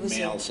the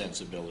male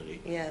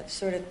sensibility. Yeah,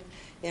 sort of,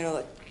 you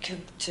know,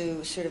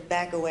 to sort of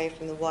back away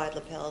from the wide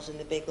lapels and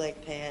the big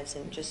leg pants,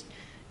 and just,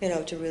 you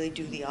know, to really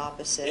do the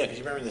opposite. Yeah, because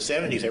you remember in the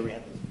 70s,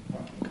 everyone had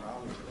fucking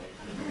collars.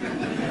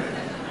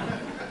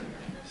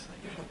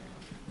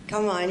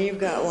 Come on, you've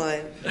got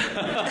one.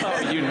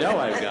 Oh, you know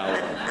I've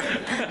got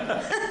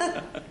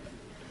one.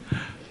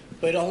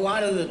 But a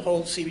lot of the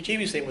whole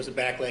CBGB's thing was a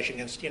backlash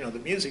against, you know, the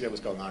music that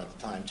was going on at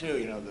the time too.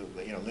 You know,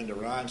 Linda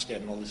Ronstadt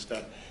and all this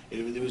stuff.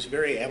 It was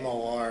very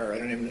MOR. I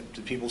don't even.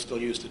 Do people still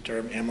use the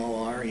term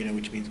MOR? You know,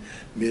 which means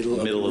middle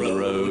of the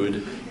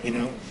road. You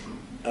know,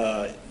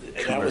 and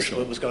that was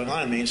what was going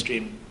on in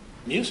mainstream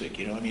music.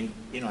 You know, I mean,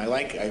 you know,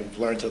 I've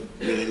learned to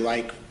really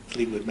like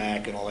Fleetwood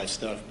Mac and all that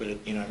stuff.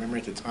 But you know, I remember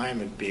at the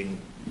time it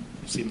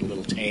seemed a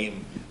little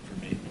tame for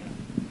me.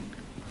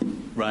 You know?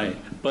 Right,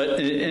 but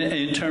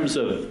in terms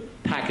of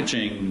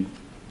packaging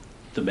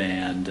the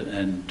band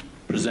and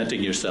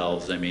presenting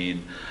yourselves, I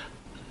mean,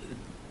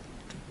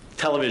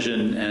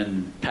 television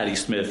and Patti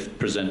Smith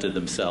presented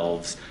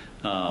themselves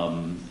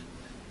kind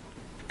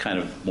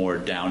of more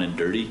down and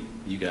dirty.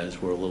 You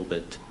guys were a little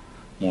bit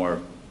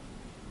more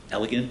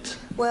elegant.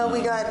 Well,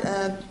 we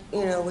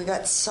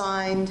got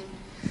signed.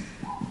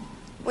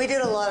 We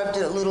did a lot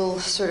of little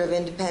sort of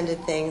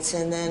independent things,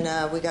 and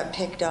then we got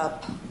picked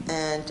up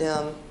and,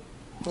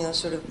 you know,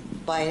 sort of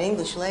by an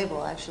English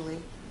label, actually.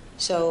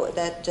 So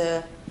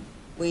that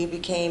we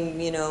became,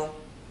 you know,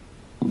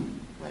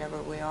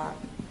 whatever we are,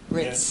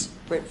 Brits, yeah.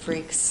 Brit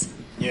freaks.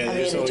 Yeah, I mean,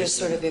 it just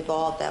sort of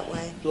evolved that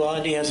way.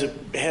 Blondie has a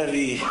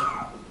heavy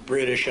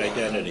British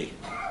identity,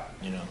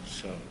 you know,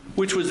 so.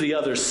 Which was the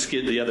other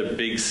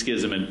big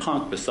schism in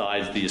punk,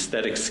 besides the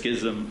aesthetic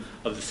schism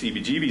of the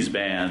CBGB's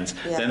bands.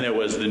 Yeah. Then there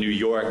was the New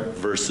York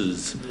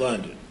versus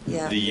London,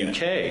 the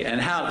UK.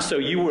 And so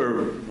you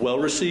were well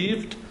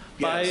received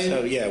by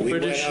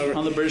British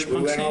on the British punk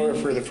scene? We went over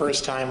for the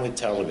first time with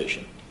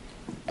television,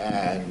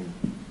 and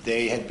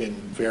they had been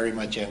very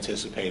much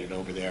anticipated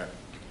over there.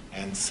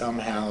 And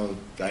somehow,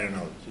 I don't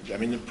know, I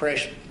mean, the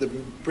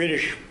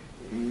British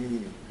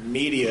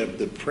media,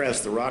 the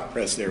press, the rock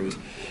press there was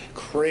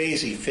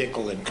crazy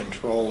fickle and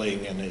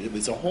controlling, and it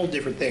was a whole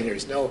different thing.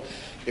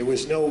 There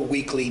was no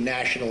weekly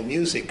national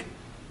music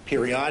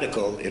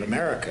periodical in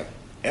America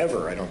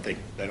ever. I don't think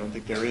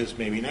there is.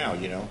 Maybe now,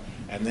 you know.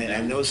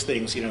 And those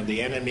things, you know,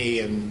 the Enemy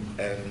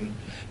and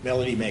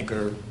Melody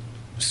Maker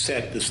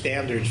set the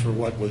standards for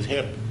what was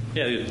hip.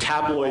 Yeah, the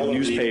tabloid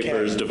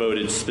newspapers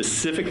devoted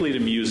specifically to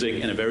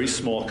music in a very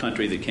small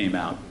country that came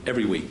out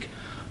every week.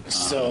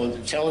 So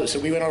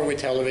we went over with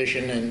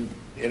television, and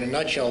in a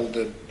nutshell,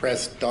 the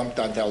press dumped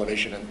on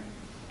television and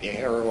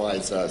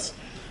heroized us,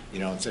 you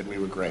know, and said we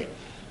were great.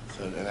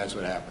 So, and that's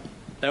what happened.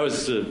 That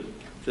was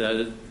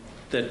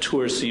that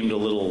tour seemed a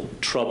little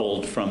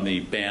troubled from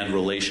the band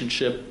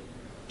relationship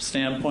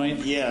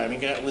standpoint. Yeah, I mean,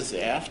 that was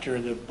after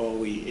the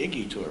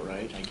Bowie-Iggy tour,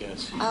 right? I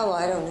guess. Oh,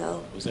 I don't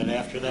know. Was that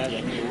after that?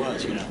 I think it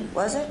was, you know.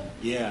 Was it?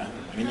 Yeah.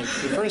 I mean, the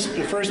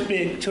first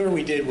big tour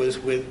we did was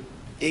with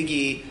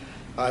Iggy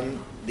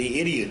on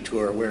the Idiot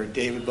tour, where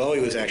David Bowie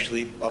was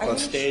actually up on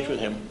stage with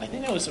him. I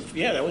think that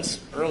was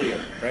earlier,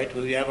 right?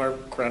 Do we have our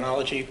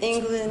chronology?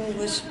 England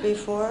was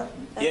before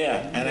that?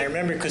 Yeah, and I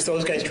remember, because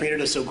those guys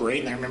treated us so great,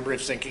 and I remember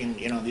thinking,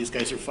 you know, these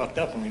guys are fucked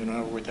up, and we went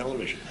over with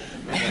television.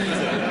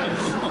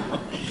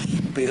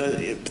 Because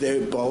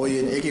Bowie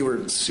and Iggy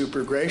were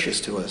super gracious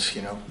to us,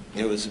 you know.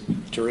 It was a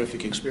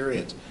terrific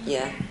experience.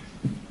 Yeah.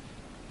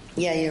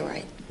 Yeah, you're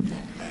right.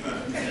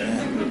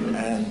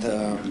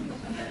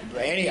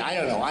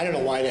 I don't know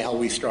why the hell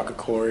we struck a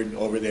chord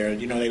over there.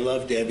 You know, they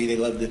love Debbie. They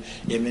love the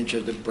image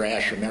of the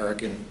brash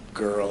American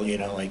girl, you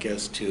know, I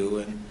guess, too.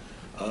 And,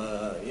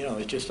 you know,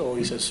 it just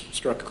always has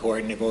struck a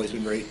chord, and they've always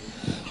been very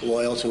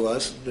loyal to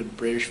us. The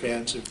British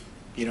fans have,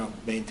 you know,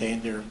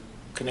 maintained their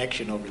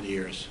connection over the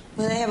years.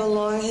 Well, they have a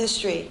long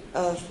history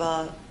of,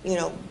 you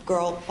know,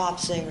 girl pop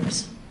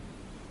singers.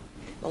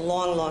 A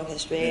long, long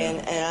history.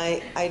 Yeah.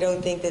 And I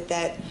don't think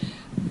that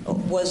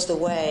was the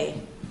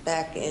way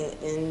back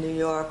in New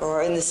York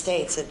or in the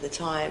States at the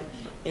time.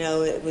 You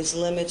know, it was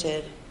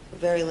limited,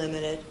 very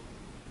limited.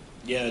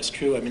 Yeah, it's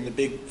true. I mean, the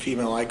big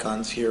female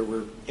icons here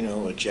were, you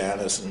know,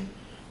 Janis and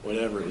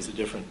whatever. It was a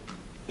different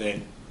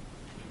thing.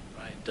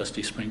 Right,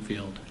 Dusty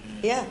Springfield.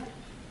 Yeah.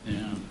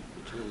 Yeah.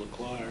 Petula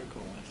Clark,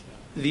 all that stuff.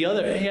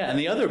 And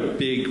the other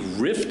big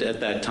rift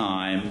at that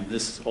time,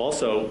 this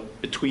also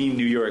between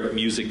New York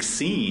music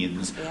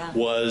scenes,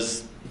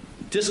 was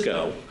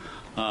disco.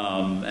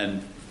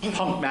 And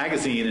Punk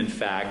magazine, in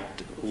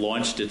fact,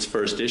 launched its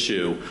first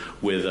issue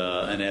with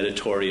an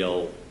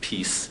editorial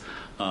piece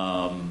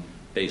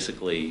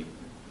basically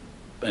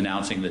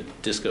announcing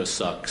that disco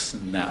sucks,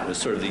 and that was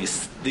sort of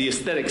the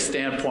aesthetic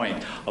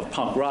standpoint of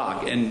punk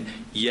rock. And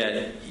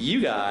yet you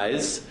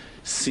guys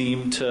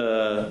seem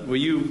to, were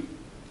you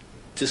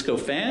disco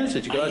fans?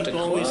 Did you go out to clubs?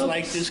 I always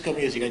liked disco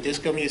music.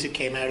 Disco music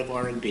came out of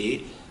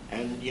R&B,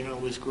 and you know,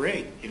 it was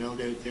great. You know,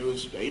 there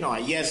was, you know,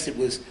 yes, it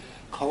was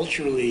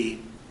culturally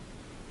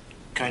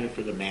kind of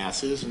for the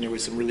masses, and there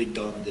was some really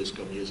dumb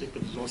disco music,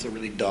 but there's also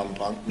really dumb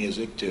punk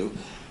music too.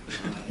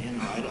 You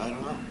know, I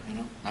don't know. You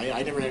know,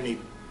 I never had any.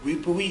 We,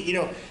 you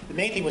know, the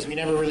main thing was we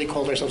never really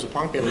called ourselves a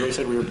punk band. We always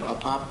said we were a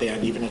pop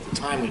band, even at the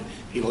time when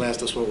people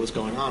asked us what was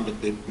going on. But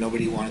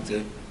everybody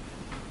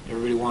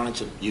wanted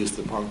to use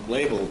the punk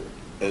label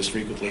as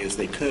frequently as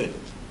they could.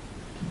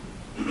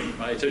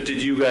 Right. So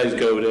did you guys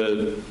go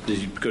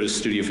to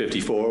Studio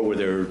 54? Were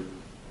there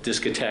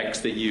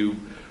discotheques that you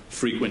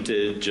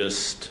frequented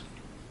just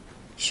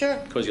Sure.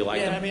 because you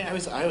liked them? Yeah, I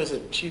mean, I was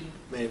at, she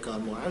may have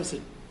gone more. I was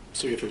at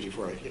Studio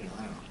 54, you know,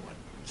 I don't know, what,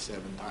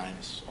 7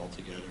 times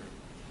altogether.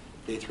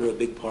 They threw a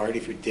big party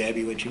for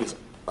Debbie when she was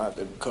on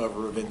the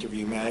cover of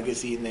Interview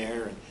magazine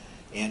there, and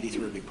Andy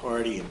threw a big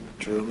party, and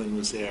Truman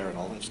was there, and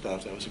all that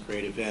stuff. That was a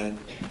great event,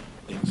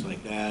 things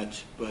like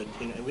that. But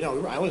you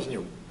know, I wasn't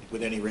there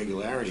with any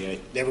regularity. I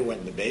never went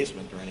in the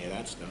basement or any of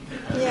that stuff.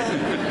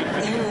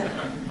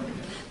 Yeah.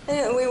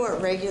 And we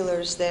weren't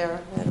regulars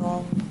there at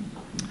all.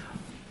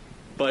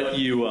 But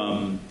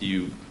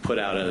you put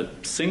out a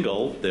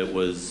single that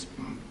was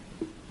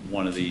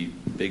one of the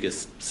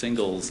biggest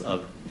singles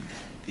of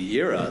the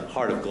era,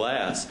 Heart of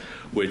Glass,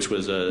 which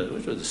was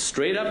a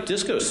straight up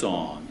disco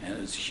song, and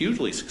it was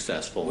hugely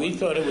successful. We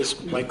thought it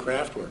was like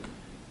Kraftwerk.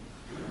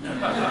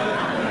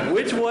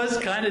 Which was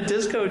kind of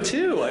disco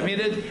too. I mean,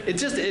 it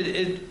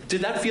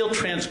did that feel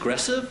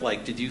transgressive?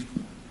 Like,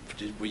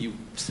 were you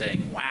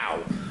saying,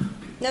 wow,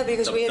 No,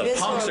 because we had the this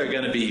punks one. are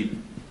going to be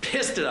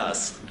pissed at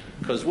us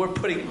because we're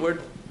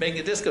making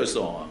a disco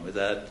song? Was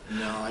that?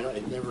 No,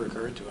 it never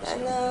occurred to us.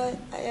 No,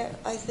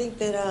 I think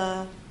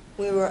that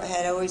we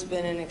had always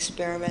been an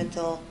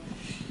experimental.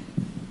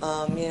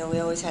 You know, we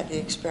always had the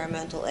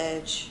experimental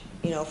edge.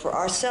 You know, for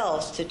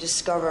ourselves to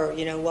discover,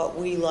 you know, what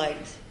we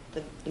liked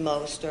the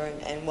most,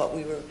 and what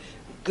we were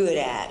good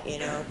at. You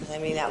know, I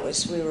mean,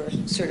 we were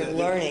sort of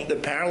learning. The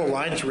Parallel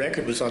Lines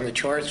record was on the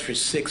charts for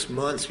 6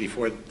 months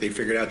before they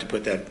figured out to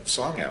put that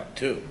song out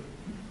too.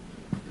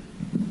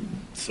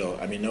 So,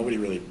 I mean, nobody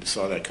really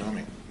saw that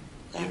coming,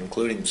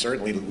 including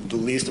certainly the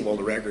least of all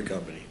the record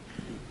company.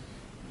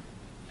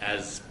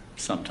 As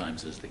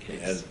sometimes is the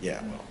case.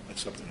 Yeah, well,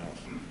 that's something else.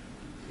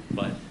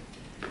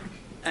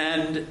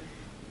 And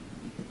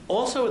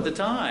also at the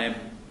time,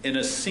 in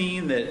a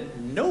scene that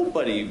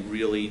nobody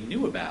really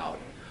knew about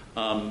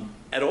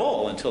at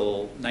all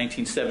until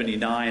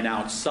 1979,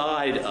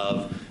 outside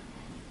of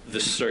the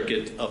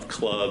circuit of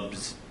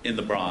clubs in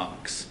the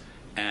Bronx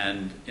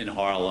and in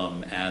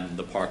Harlem and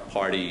the park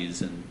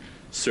parties and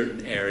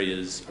certain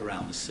areas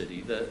around the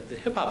city. The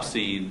hip-hop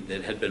scene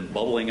that had been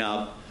bubbling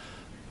up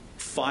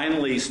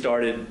finally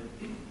started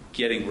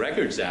getting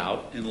records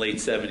out in late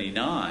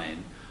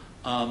 '79.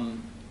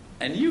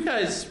 And you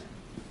guys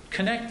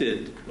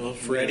connected. Well,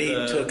 Freddie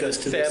took us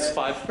to Fab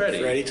Five Freddie.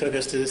 Freddie took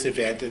us to this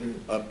event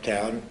in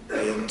Uptown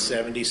in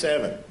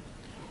 '77,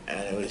 and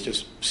it was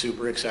just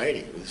super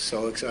exciting. It was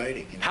so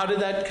exciting. You know? How did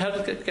that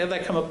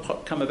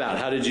come about?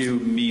 How did you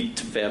meet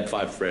Fab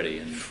Five Freddie?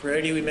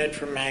 Freddie, we met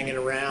from hanging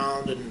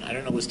around, and I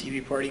don't know, was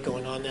TV Party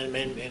going on then?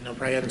 And I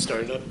probably hadn't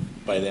started up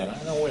by then. I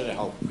don't know where the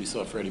hell we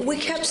saw Freddie. We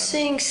kept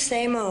seeing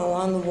Samo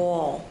on the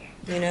wall,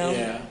 you know.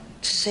 Yeah.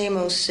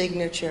 Samo's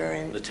signature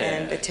and the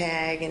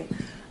tag, and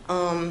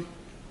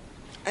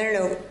I don't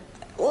know.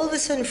 All of a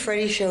sudden,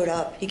 Freddie showed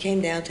up. He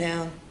came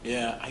downtown.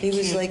 Yeah, I was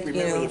can't like,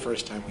 remember you know, the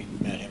first time we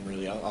met him.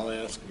 Really, I'll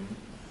ask him.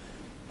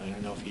 I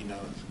don't know if he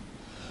knows.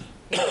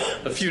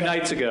 A few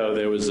nights ago,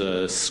 there was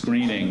a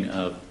screening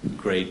of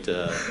great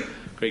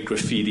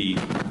graffiti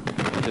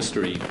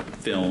history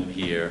film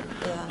here.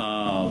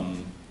 Yeah.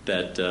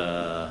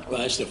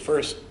 Well, it's the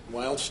first.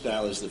 Wild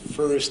Style is the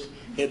first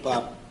hip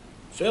hop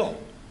film.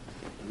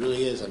 It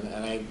really is, and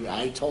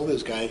I told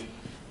this guy,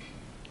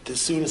 as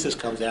soon as this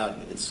comes out,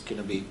 it's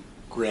going to be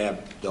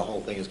grabbed. The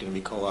whole thing is going to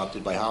be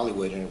co-opted by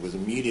Hollywood, and it was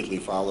immediately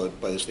followed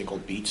by this thing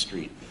called Beat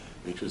Street,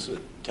 which was a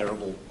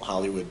terrible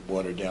Hollywood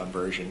watered-down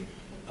version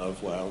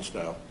of Wild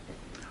Style.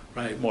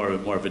 Right, more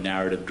of a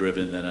narrative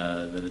driven than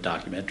a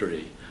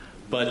documentary,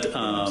 but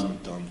some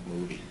dumb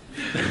movie.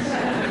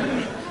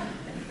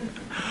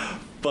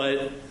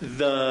 But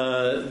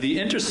the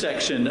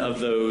intersection of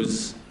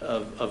those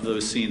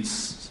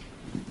scenes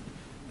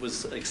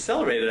was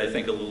accelerated, I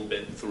think, a little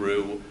bit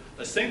through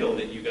a single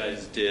that you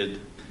guys did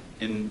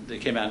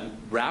that came out.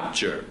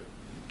 Rapture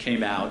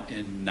came out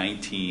in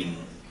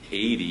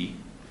 1980,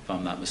 if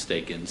I'm not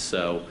mistaken.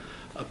 So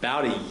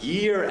about a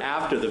year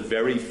after the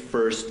very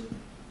first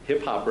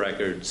hip hop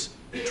records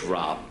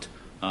dropped,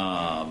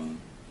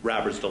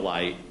 Rapper's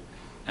Delight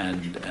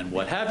and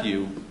what have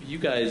you, you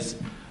guys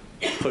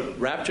put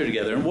Rapture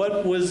together. And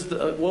what was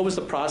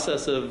the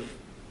process of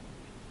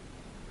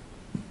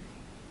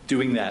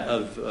doing that,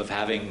 of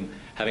having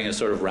a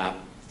sort of rap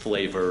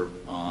flavor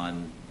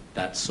on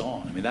that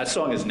song? I mean, that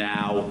song is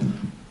now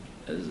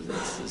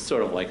it's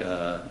sort of like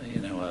a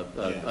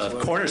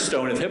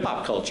cornerstone of hip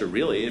hop culture,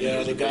 really.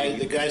 Yeah, the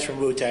guys from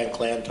Wu-Tang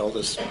Clan told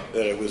us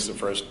that it was the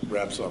first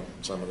rap song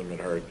some of them had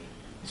heard,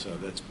 so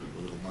that's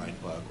a little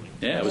mind-boggling.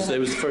 Yeah, it was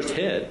the first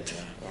hit.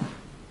 Yeah.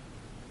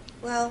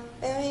 Well,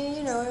 I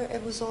mean,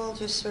 it was all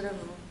just sort of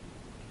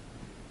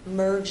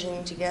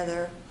merging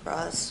together for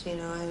us.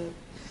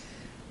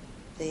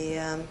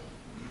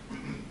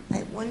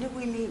 When did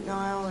we meet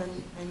Niall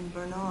and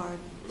Bernard?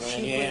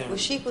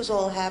 Chic was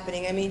all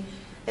happening. I mean,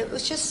 it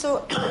was just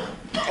so,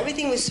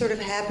 everything was sort of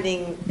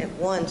happening at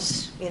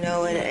once,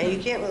 and you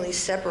can't really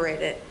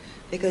separate it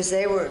because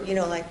they were,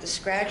 like the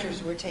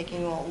Scratchers were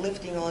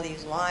lifting all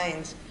these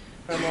lines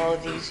from all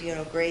of these,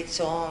 great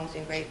songs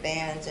and great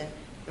bands, and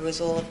there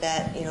was all of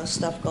that,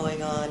 stuff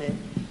going on, and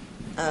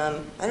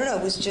I don't know,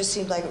 it just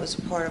seemed like it was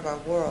a part of our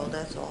world,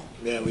 that's all.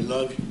 Yeah, we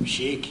love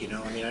Chic,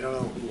 I mean, I don't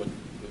know what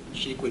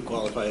Chic would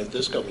qualify as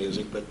disco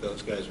music, but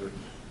those guys were,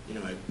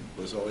 I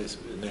was always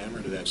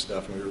enamored of that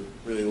stuff, and we were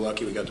really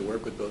lucky we got to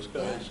work with those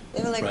guys.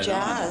 They were like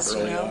jazz,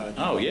 on.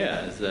 Oh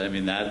yeah, I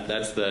mean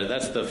that's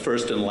the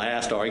first and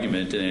last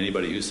argument in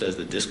anybody who says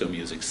that disco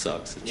music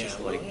sucks. It's just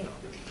like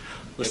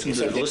listen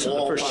to the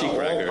first Chic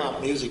record. All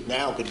pop music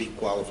now could be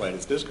qualified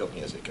as disco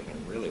music. I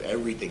mean, really,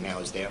 everything now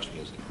is dance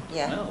music.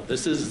 Yeah. Well,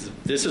 this is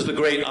the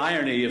great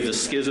irony of the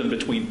schism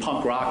between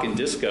punk rock and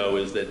disco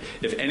is that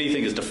if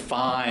anything has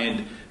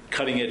defined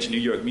cutting-edge New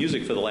York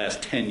music for the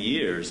last 10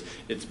 years,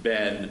 it's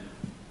been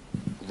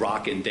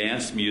rock and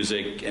dance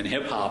music and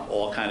hip-hop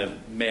all kind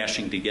of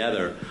mashing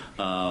together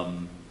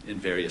in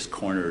various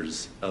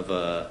corners of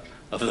the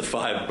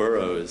 5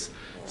 boroughs.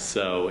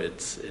 So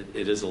it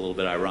is a little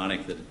bit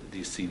ironic that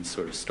these scenes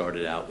sort of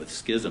started out with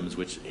schisms,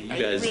 which you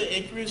guys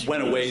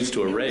went a ways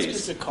to erase. It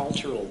was just a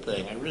cultural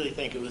thing. I really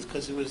think it was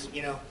because it was,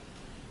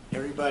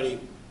 everybody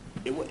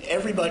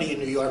in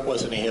New York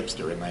wasn't a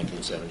hipster in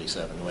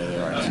 1977 the way they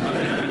are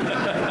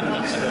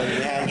now. So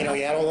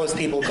you had all those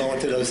people going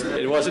to those.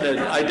 It wasn't an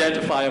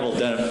identifiable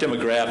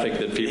demographic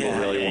that people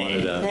really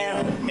wanted to.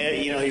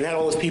 You had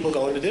all those people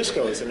going to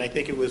discos, and I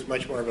think it was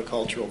much more of a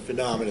cultural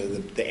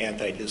phenomenon, the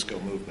anti-disco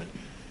movement.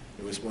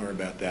 It was more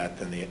about that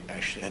than it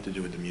actually had to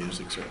do with the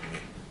music,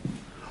 certainly.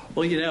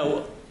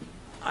 Well,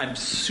 I'm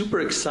super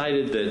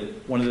excited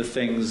that one of the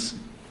things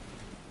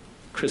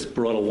Chris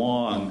brought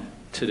along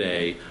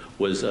today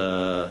was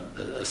a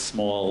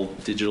small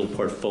digital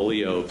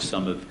portfolio of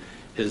some of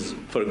his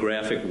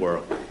photographic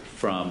work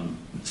from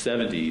the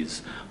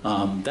 70s.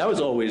 That was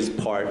always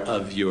part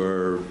of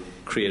your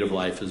creative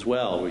life as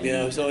well.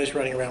 I was always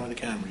running around with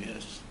a camera,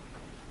 yes.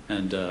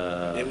 And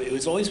it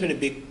was always been a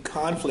big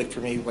conflict for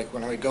me, like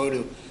when I would go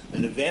to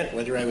an event,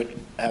 whether I would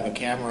have a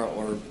camera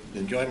or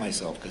enjoy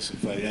myself, because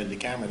if I had the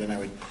camera, then I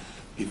would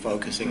be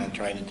focusing on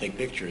trying to take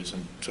pictures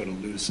and sort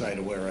of lose sight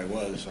of where I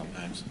was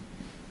sometimes.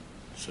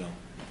 So.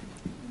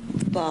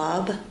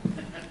 Bob.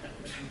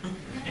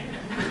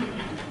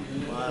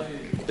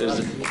 There's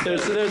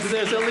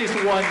at least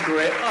one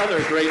other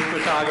great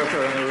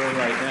photographer in the room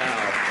right now.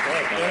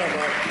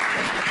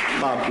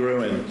 Bob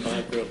Gruen.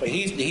 But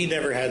he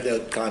never had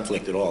that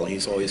conflict at all.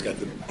 He's always got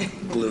them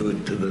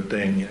glued to the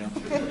thing,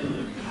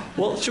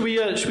 Well, should we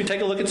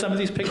take a look at some of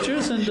these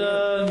pictures and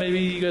maybe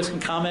you guys can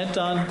comment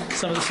on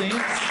some of the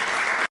scenes?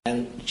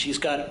 And she's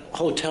got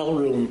hotel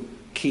room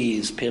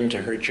keys pinned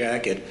to her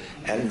jacket,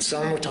 and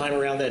sometime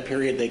around that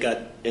period they got,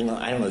 I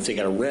don't know if they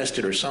got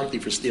arrested or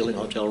something for stealing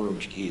hotel room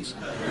keys.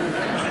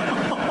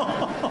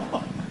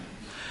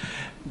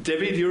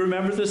 Debbie, do you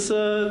remember this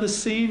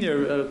scene?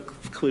 You're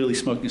clearly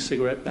smoking a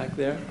cigarette back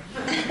there.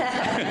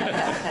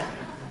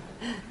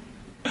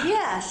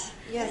 Yes,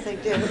 I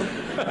do.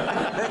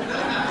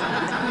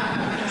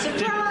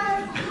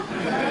 Surprise!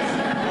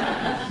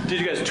 Did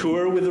you guys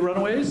tour with the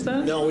Runaways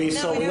then? No, we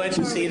went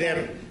to see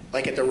them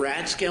like at the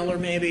Rathskeller,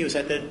 maybe. Is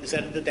that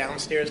the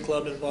downstairs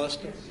club in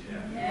Boston?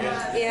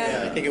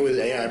 Yeah, I think it was.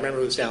 Yeah, I remember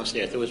it was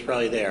downstairs. It was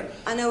probably there.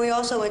 I know. We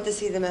also went to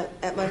see them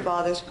at my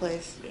father's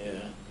place.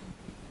 Yeah.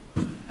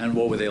 And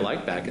what were they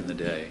like back in the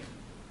day?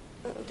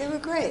 They were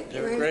great.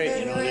 They were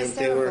great.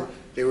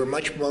 They were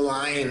much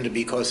maligned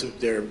because of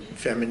their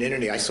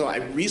femininity. I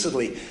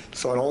recently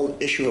saw an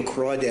old issue of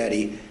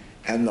Crawdaddy,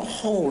 and the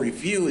whole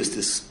review is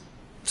this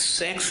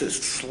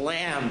sexist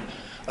slam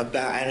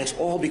about, and it's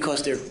all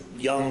because they're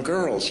young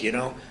girls.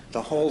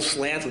 The whole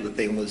slant of the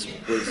thing was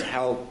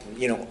how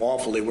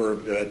awful they were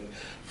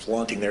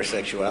flaunting their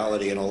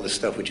sexuality and all this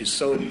stuff, which is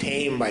so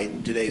tame by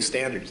today's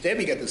standards.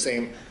 Debbie got the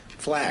same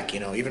flack,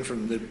 even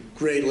from the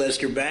great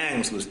Lester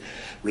Bangs was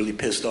really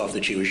pissed off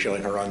that she was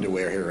showing her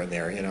underwear here and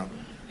there,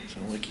 So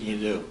what can you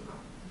do?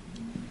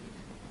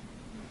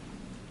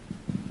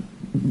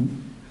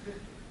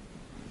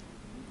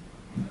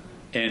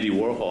 Andy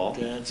Warhol.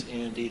 That's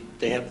Andy.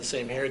 They have the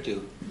same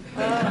hairdo.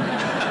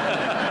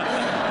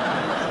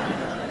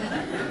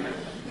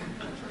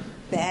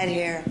 Bad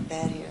hair.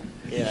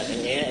 Yeah,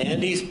 and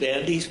Andy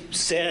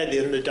said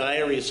in the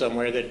diary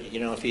somewhere that,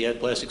 if he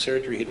had plastic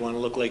surgery, he'd want to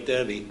look like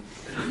Debbie.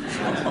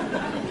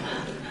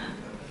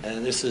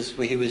 And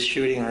he was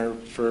shooting her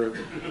for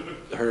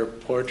her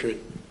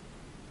portrait.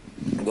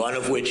 One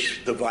of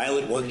which, the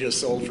violet one,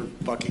 just sold for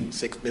fucking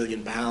 £6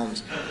 million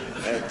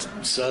at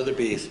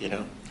Sotheby's, you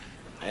know.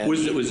 And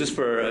was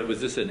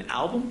this an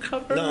album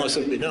cover? No,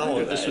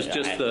 no. This was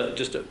just a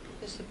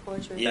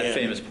portrait. that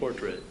famous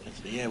portrait.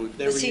 Yeah, we've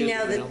never But see, used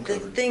now the film the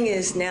cover. thing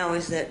is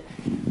that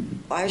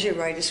I should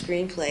write a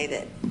screenplay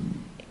that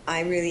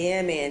I really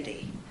am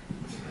Andy.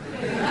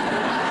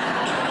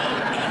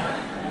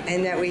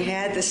 And that we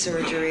had the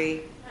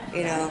surgery,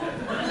 you know.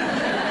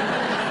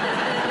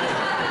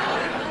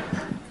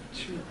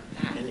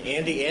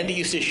 And Andy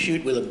used to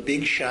shoot with a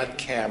big shot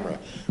camera.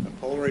 A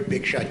Polaroid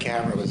big shot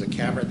camera was a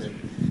camera that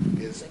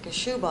is Like a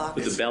shoebox.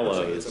 With the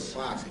bellows. It's a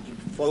box. You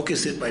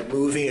focus it by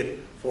moving it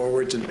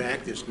forwards and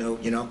back. There's no,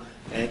 you know.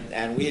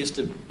 And we used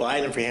to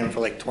buy them for him for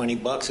like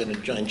 $20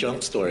 in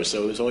junk stores.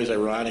 So it was always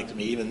ironic to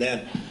me, even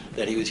then,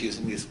 that he was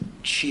using these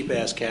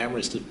cheap-ass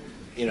cameras to,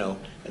 you know,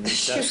 and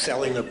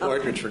selling the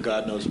portraits for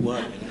God knows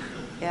what. You know?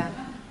 Yeah.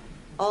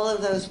 All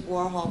of those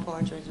Warhol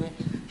portraits were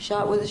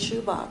shot with a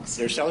shoebox.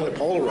 They're selling the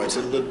Polaroids.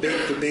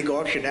 The big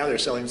auction now, they're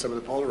selling some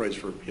of the Polaroids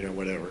for, you know,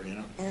 whatever, you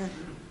know. Yeah.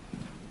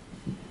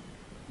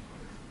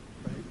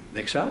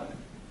 Next shot.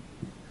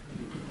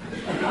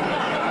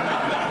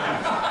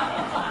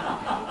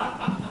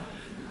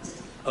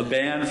 A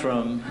band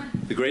from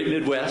the great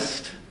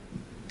Midwest,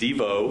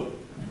 Devo.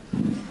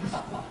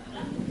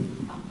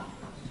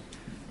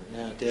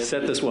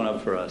 Set this one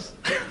up for us.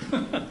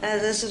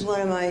 This is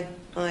one of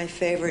my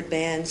favorite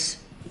bands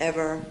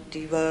ever,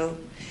 Devo.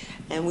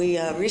 And we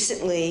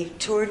recently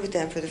toured with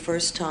them for the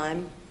first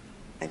time.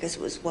 I guess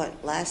it was,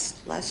 what, last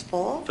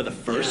fall? For the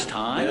first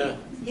time? Yeah.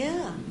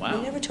 Yeah. Wow.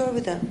 We never toured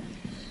with them.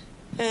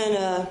 And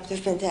they're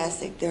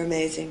fantastic. They're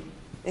amazing.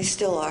 They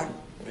still are.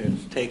 They're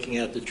taking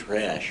out the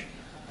trash.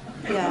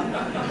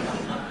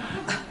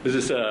 Yeah. Was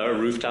this a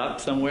rooftop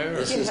somewhere?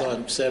 This is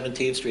on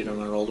 17th Street on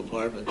our old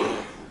apartment.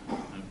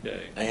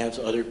 Okay. I have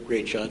other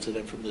great shots of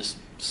them from these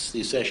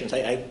sessions.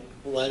 I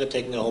wound up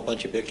taking a whole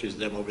bunch of pictures of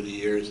them over the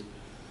years.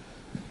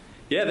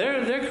 Yeah,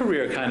 their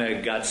career kind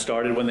of got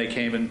started when they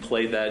came and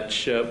played a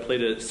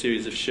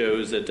series of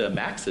shows at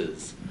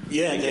Max's.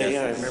 Yeah.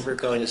 I remember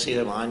going to see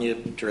them. Anya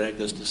dragged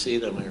us to see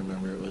them. I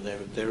remember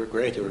they were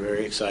great. They were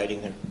very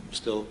exciting. They're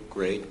still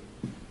great.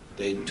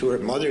 They tour.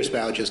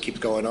 Mothersbaugh just keeps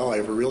going, oh, I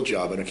have a real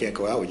job and I can't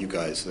go out with you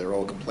guys. They're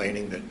all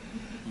complaining that.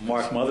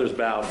 Mark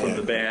Mothersbaugh from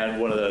the band,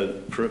 one of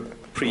the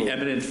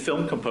preeminent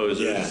film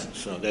composers. Yeah,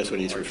 so that's what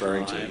he's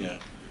referring to, yeah.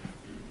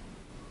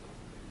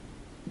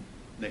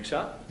 Next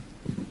shot.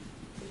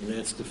 And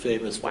that's the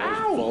famous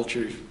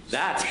vulture.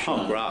 That's shot.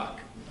 punk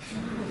rock.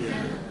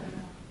 Yeah.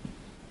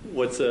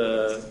 What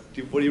do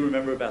you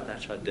remember about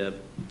that shot, Deb?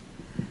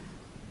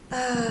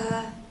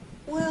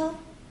 Well,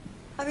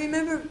 I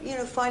remember,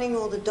 finding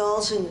all the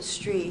dolls in the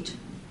street,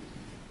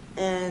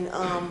 and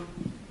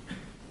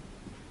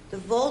the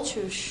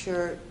vulture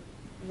shirt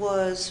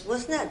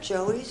wasn't that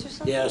Joey's or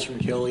something? Yeah, it's from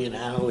Joey and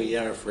Howie,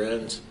 our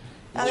friends.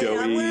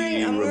 I'm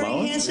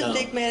wearing Handsome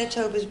Dick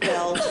Manitoba's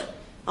belt.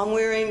 I'm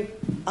wearing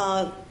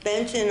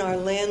Benton, our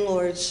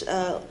landlord's,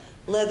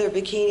 leather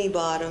bikini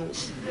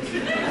bottoms.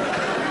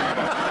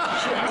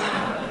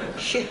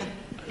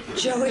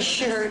 Joey's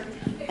shirt,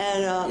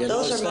 and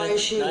those are my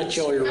shoes. Not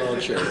Joey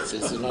Road shirts.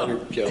 It's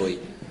another Joey.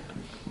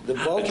 The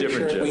vulture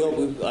shirt.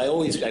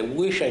 I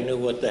wish I knew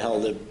what the hell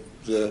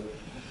the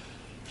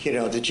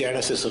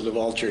genesis of the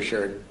vulture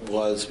shirt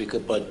was,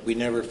 but we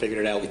never figured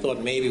it out. We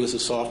thought maybe it was a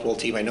softball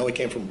team. I know it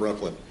came from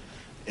Brooklyn,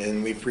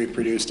 and we've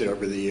reproduced it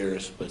over the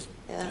years, but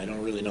I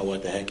don't really know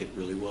what the heck it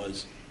really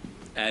was.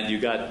 And you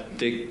got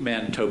Dick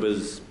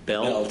Manitoba's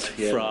belt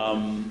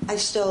from... I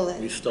stole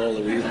it. We stole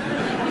it.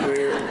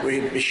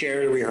 We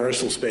shared a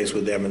rehearsal space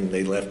with them, and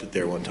they left it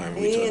there one time.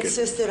 And he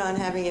insisted on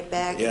having it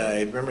back. Yeah,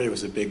 I remember there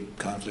was a big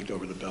conflict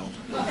over the belt.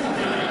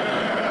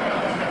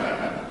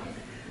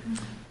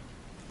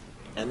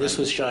 And this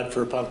was shot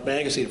for Punk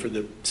Magazine for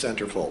the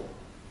centerfold.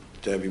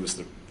 Debbie was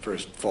the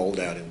first fold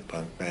out in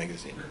Punk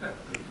Magazine.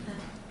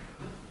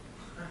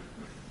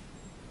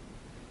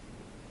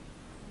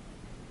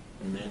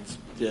 And that's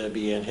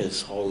Debbie and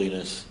His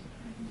Holiness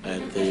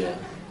at the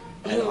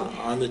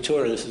on the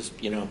tour. This is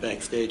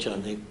backstage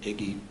on the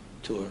Iggy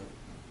tour.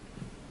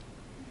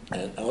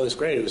 And it was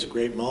great. It was a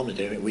great moment.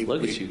 I mean,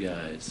 Look at you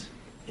guys.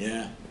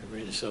 Yeah,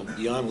 everybody's so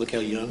young. Look how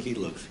young he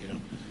looks.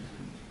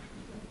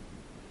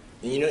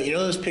 And you know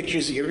those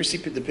pictures. You ever see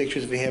the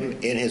pictures of him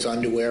in his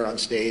underwear on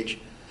stage?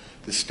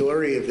 The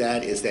story of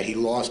that is that he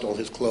lost all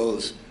his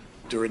clothes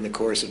during the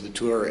course of the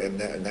tour, and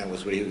that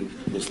was what he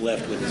was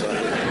left with his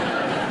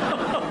underwear.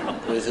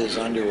 With his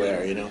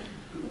underwear,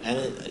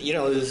 And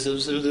this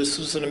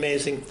was an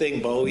amazing thing.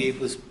 Bowie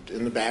was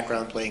in the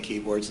background playing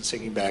keyboards and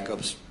singing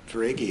backups for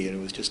Iggy,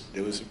 and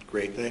it was a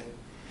great thing.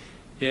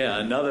 Yeah,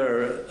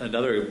 another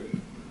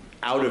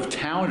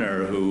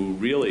out-of-towner who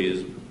really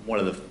is one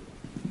of the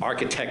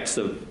architects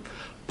of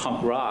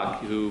punk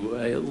rock, who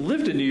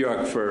lived in New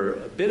York for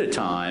a bit of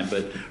time,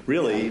 but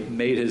really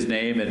made his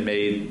name and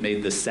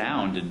made the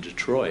sound in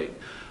Detroit.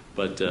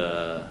 But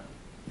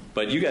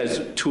you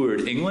guys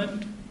toured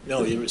England?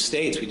 No, it was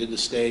States. We did the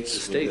States. The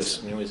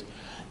States.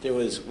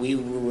 We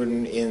were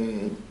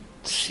in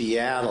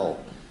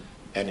Seattle,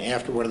 and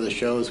after one of the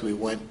shows, we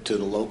went to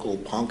the local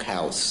punk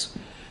house,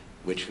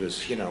 which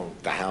was,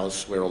 the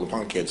house where all the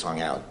punk kids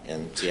hung out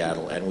in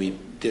Seattle, and we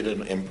did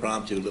an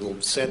impromptu little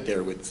set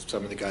there with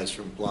some of the guys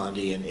from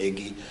Blondie and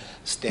Iggy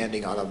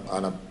standing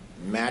on a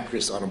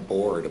mattress on a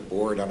board. A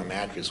board on a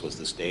mattress was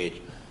the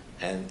stage.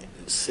 And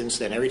since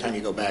then, every time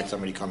you go back,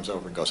 somebody comes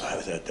over and goes, "I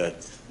was at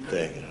that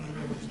thing."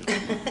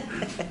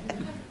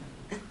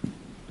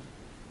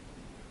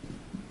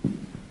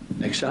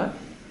 Next shot.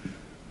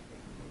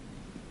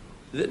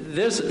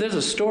 There's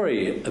a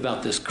story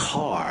about this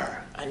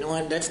car. I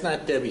know that's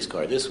not Debbie's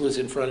car. This was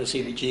in front of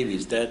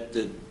CBGB's.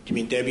 You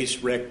mean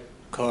Debbie's wrecked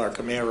car,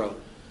 Camaro?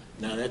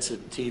 No, that's a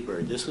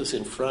T-Bird. This was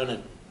in front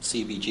of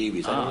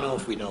CBGB's. I don't know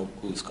if we know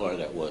whose car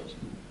that was.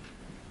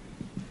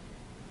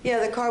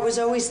 Yeah, the car was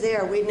always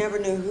there. We never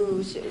knew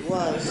whose it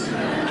was.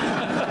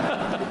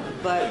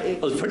 But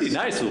it was pretty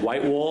nice with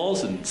white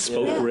walls and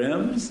spoke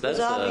rims. That's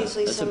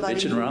obviously that's a somebody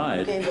bitchin'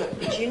 ride.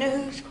 Do you know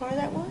whose car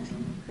that was?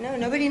 No,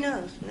 nobody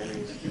knows.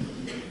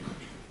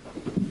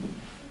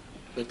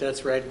 But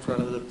that's right in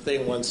front of the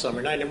thing one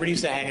summer night. Everybody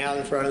used to hang out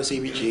in front of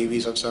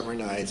CBGB's on summer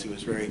nights. It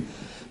was very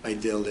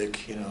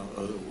idyllic, it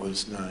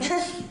was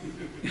nice.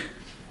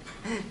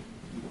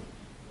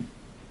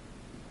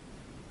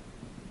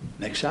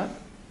 Next shot.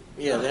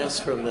 Yeah, that's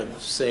from the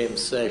same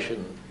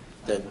session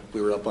that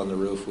we were up on the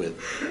roof with.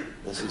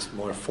 This is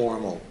more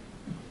formal.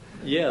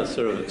 Yeah,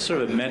 sort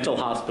of a mental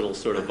hospital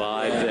sort of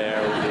vibe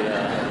there.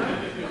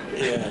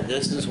 Yeah,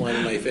 this is one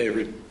of my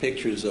favorite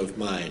pictures of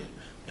mine,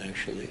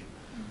 actually.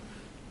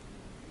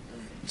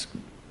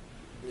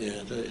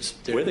 Where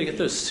do they get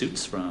those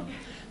suits from?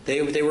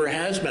 They were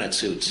hazmat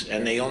suits,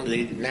 and they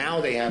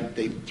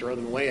throw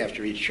them away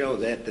after each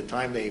show. At the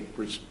time they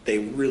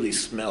really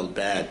smelled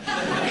bad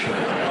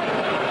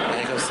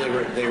because they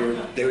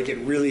would get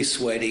really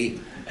sweaty,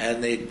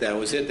 and that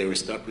was it. They were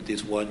stuck with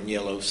this one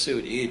yellow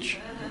suit each.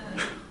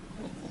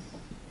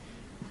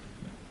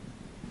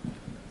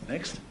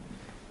 Next.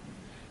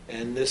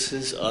 And this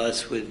is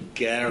us with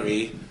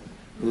Gary,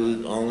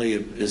 who only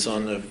is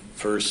on the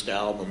first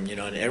album,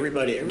 and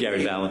everybody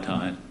Gary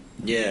Valentine.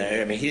 Yeah,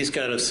 I mean, he's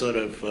got a sort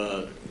of,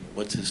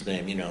 what's his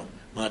name,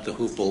 Mott the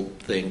Hoople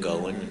thing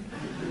going.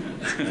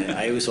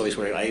 I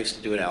used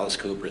to do an Alice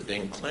Cooper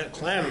thing.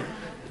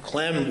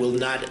 Clem will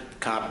not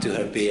cop to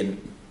have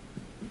been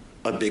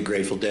a big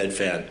Grateful Dead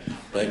fan,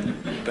 but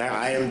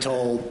I am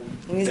told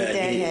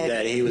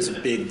that he was a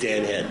big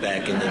Deadhead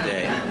back in the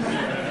day.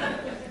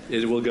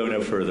 It will go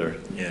no further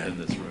in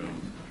this room.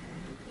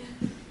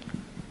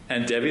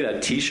 And Debbie,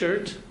 that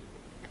T-shirt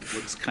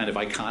looks kind of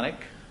iconic.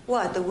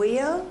 What, the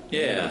WIO?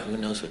 Yeah. Who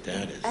knows what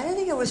that is? I didn't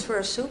think it was for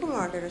a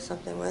supermarket or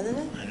something, wasn't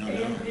it? I don't know.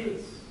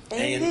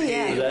 A&P,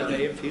 yeah. Is that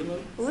an A&P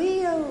logo?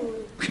 WIO.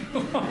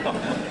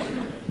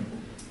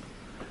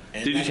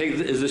 Did you take?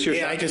 Is this your?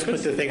 Yeah, I just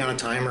put the thing on a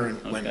timer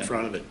and went in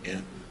front of it.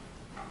 Yeah.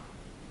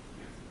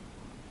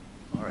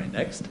 All right,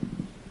 next.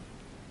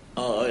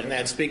 Oh, and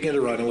then speaking of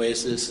the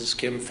Runaways, this is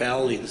Kim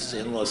Fowley. This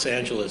is in Los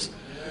Angeles.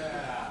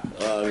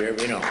 Fowley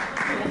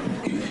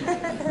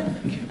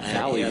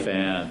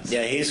fans.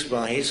 Yeah, he's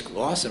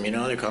awesome.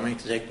 They're coming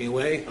to take me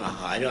away.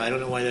 I don't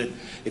know why that.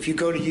 If you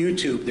go to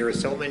YouTube, there are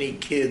so many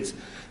kids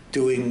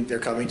doing "They're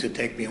Coming to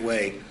Take Me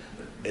Away."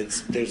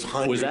 There's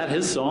hundreds. Was that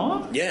his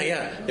song?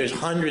 Yeah. There's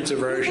hundreds of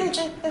versions.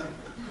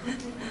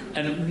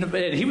 And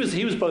he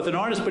was both an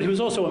artist, but he was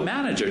also a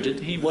manager.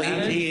 Did he? Well,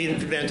 he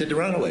invented the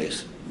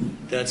Runaways.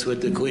 That's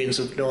what the Queens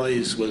of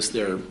Noise was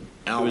their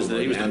album.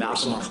 He was the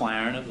Malcolm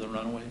McLaren of the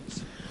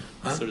Runaways,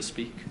 so to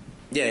speak.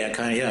 Yeah,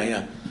 kind of.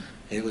 Yeah.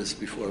 It was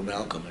before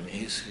Malcolm, and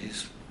he's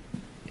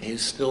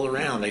still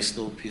around. He's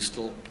still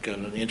got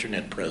an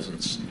internet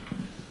presence.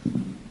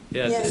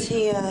 Yeah, yes,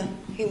 he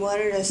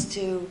wanted us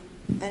to,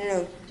 I don't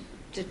know,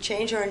 to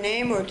change our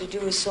name or to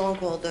do a song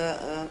called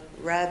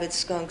Rabid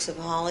Skunks of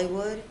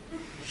Hollywood.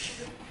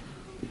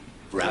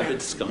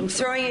 Rabid Skunks. I'm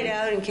throwing it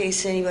out in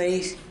case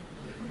anybody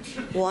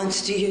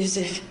wants to use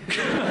it.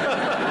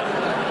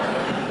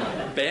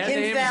 Band Kim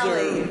names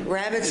Valley, or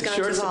Rabid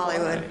Skunks of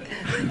Hollywood.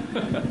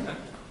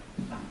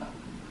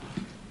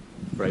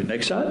 Right,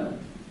 next shot.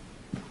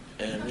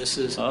 And this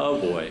is oh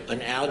boy, an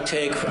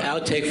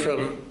outtake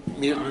from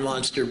Mutant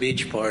Monster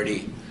Beach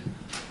Party.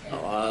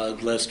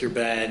 Lester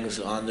Bangs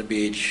on the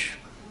beach,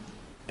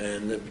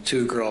 and the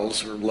two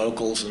girls are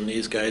locals, and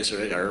these guys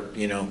are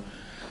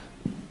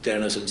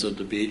denizens of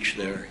the beach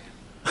there.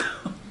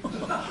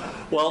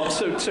 Well,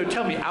 so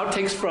tell me,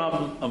 outtakes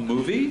from a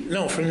movie?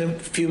 No, from the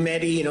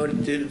Fumetti,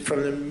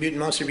 from the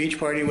Mutant Monster Beach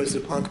Party was the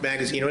punk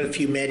magazine. You know what a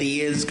Fumetti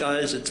is,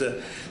 guys?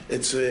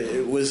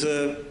 It was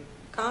a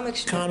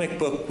comic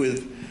book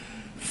with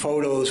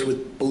photos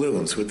with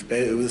balloons.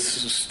 It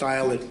was a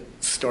style that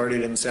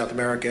started in South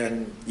America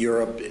and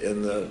Europe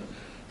in the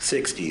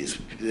 60s.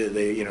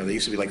 They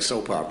used to be like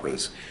soap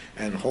operas,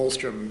 and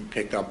Holstrom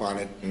picked up on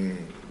it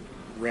and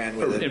ran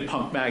with it. In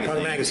Punk Magazine.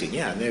 Punk Magazine,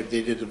 yeah. And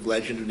they did The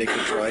Legend of Nick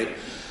Detroit,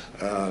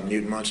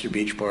 Mutant Monster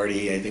Beach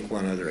Party, I think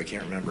one other, I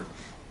can't remember.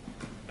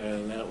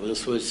 And that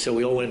was so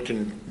we all went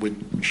and would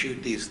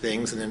shoot these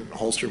things, and then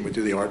Holstrom would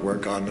do the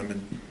artwork on them,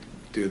 and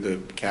do the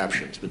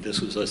captions, but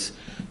this was us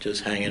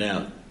just hanging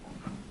out.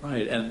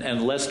 Right,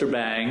 and Lester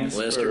Bangs,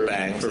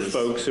 Bangs for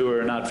folks who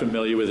are not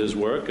familiar with his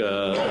work,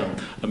 a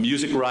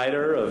music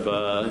writer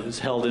who's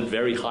held in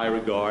very high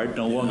regard,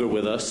 no longer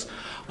with us.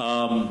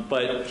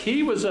 But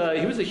he was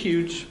a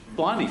huge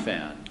Blondie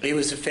fan. He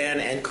was a fan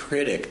and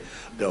critic,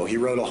 though. He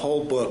wrote a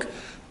whole book,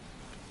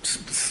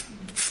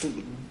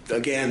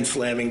 again,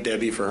 slamming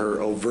Debbie for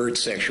her overt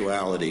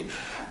sexuality.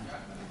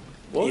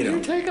 What was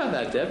your take on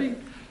that, Debbie?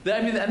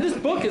 I mean, and this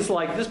book is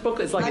like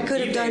I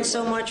could have done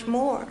so much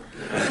more.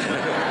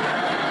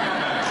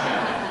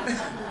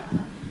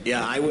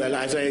 Yeah,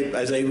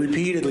 as I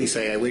repeatedly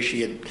say, I wish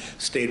he had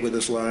stayed with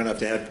us long enough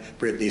to have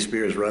Britney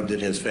Spears rubbed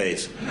in his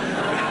face.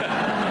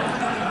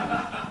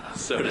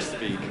 So to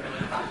speak.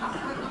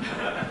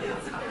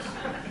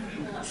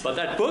 But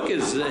that book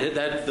is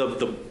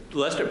the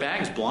Lester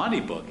Bangs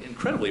Blondie book,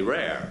 incredibly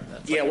rare.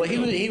 That's Yeah, like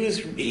well,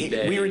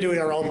 we were doing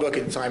our own book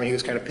at the time, and he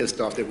was kind of pissed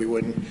off that we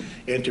wouldn't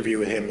interview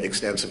with him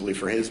extensively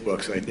for his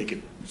books. I think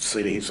he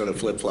sort of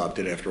flip-flopped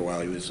it after a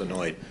while. He was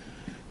annoyed.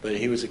 But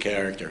he was a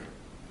character.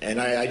 And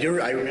I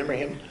remember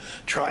him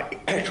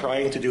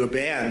trying to do a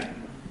band.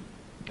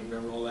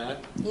 Remember all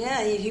that?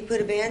 Yeah, he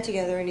put a band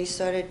together and he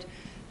started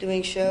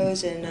doing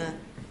shows, and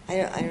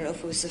I don't know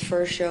if it was the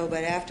first show,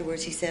 but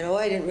afterwards he said, "Oh,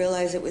 I didn't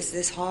realize it was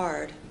this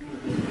hard."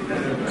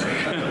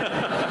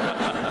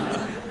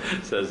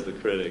 Says the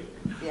critic.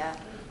 Yeah.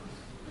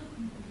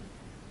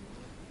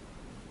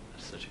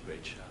 That's such a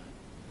great shot.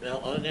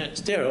 Well,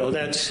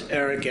 that's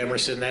Eric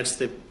Emerson. That's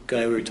the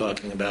guy we were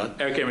talking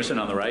about. Eric Emerson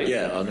on the right?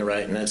 Yeah, on the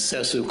right. And that's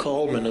Cecil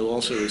Coleman, who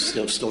also is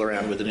still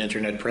around with an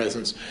internet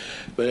presence.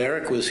 But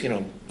Eric was,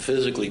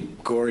 physically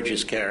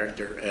gorgeous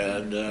character,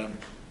 and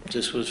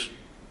just was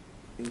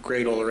a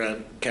great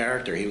all-around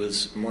character. He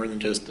was more than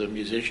just a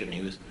musician.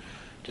 He was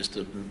just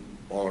an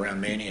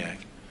all-around maniac.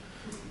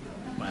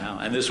 Wow.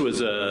 And this was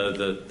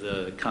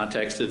the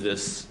context of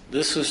this.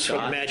 This was for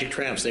the Magic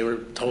Tramps. They were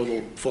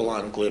total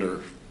full-on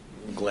glitter,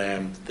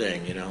 glam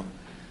thing,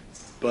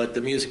 But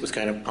the music was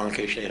kind of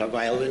punkish. They had a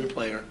violin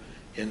player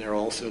in there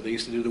also. They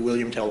used to do the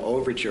William Tell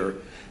Overture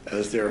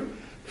as their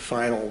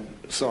final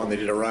song. They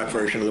did a rock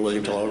version of the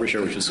William Tell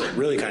Overture, which was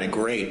really kind of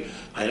great.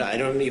 I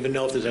don't even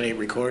know if there's any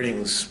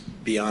recordings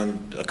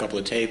beyond a couple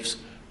of tapes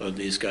of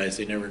these guys.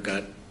 They never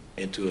got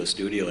into a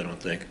studio, I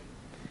don't think.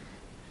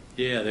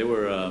 Yeah, they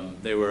were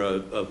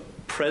a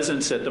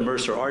presence at the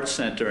Mercer Arts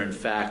Center. In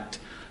fact,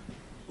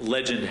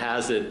 legend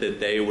has it that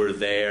they were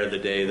there the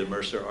day the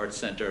Mercer Arts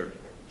Center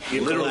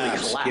literally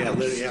collapsed.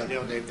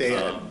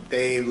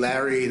 Yeah,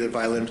 Larry, the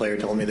violin player,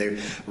 told me they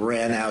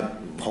ran out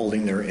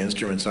holding their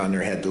instruments on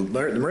their head. The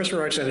Mercer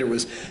Arts Center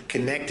was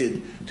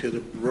connected to the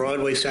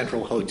Broadway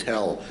Central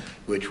Hotel,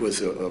 which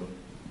was a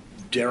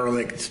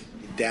derelict,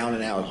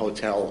 down-and-out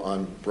hotel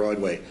on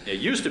Broadway. It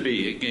used to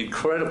be an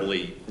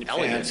incredibly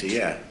elegant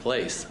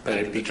place, but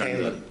it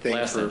became a thing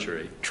last for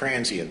century.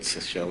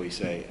 Transients, shall we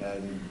say,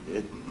 and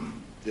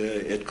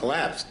it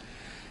collapsed.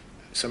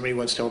 Somebody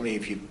once told me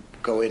if you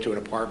go into an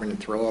apartment and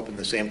throw up in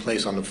the same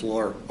place on the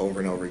floor over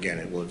and over again,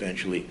 it will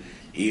eventually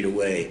eat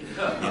away.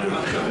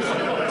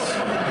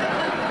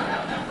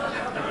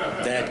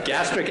 That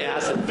gastric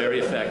acid, very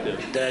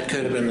effective. That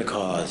could have been the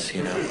cause,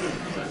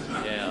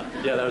 Yeah,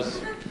 that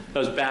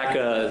was back.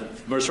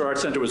 Mercer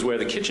Arts Center was where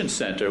the Kitchen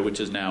Center, which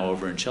is now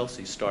over in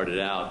Chelsea, started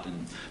out.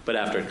 But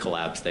after it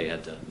collapsed, they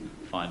had to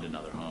find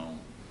another home.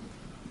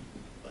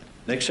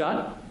 Next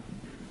shot.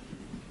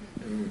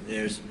 And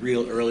there's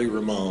real early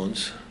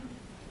Ramones.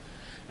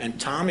 And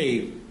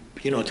Tommy,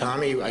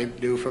 Tommy I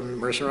knew from the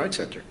Mercer Arts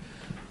Center.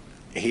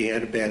 He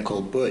had a band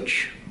called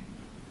Butch.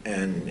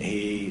 And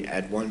he,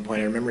 at one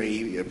point, I remember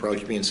he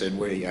approached me and said,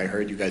 "Wait, I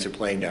heard you guys are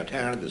playing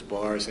downtown at this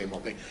bar, same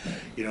old thing.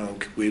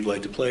 We'd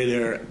like to play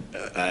there."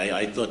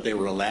 I thought they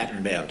were a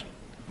Latin band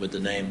with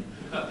the name,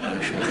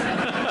 actually.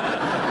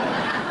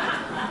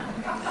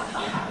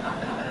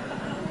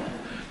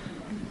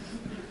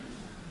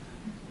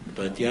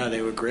 But yeah,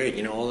 they were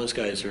great. All those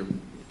guys are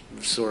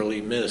sorely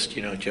missed.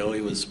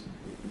 Joey was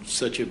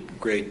such a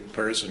great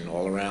person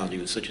all around. He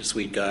was such a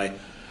sweet guy.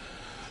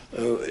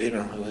 It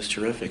was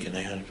terrific, and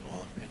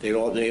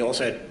they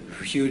also had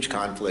huge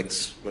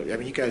conflicts. I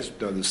mean, you guys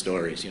know the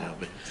stories,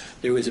 but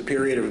there was a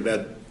period of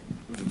about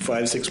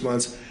 5-6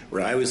 months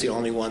where I was the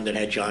only one that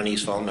had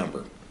Johnny's phone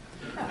number.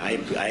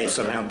 I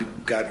somehow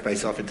got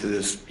myself into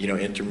this,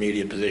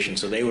 intermediate position,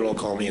 so they would all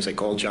call me as I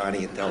called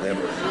Johnny and tell him.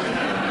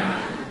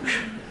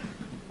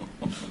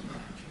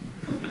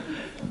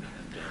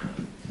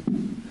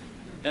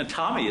 And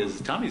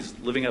Tommy's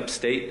living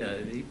upstate.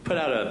 He put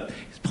out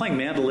he's playing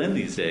mandolin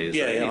these days.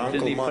 Yeah, right?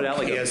 Uncle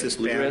Monk. He has this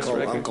band called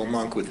record? Uncle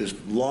Monk with his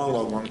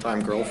long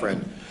time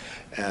girlfriend,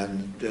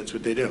 and that's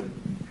what they do.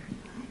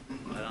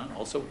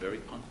 Also very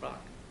punk rock.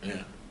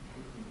 Yeah.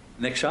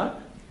 Next shot.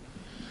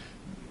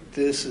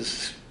 This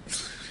is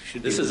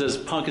as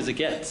punk as it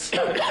gets.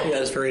 Yeah,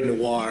 it's very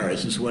noir.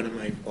 This is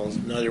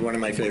another one of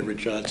my favorite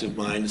shots of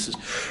mine. This is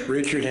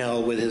Richard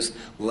Hell with his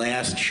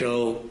last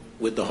show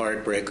with the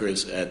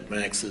Heartbreakers at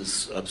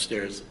Max's,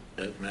 upstairs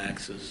at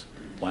Max's.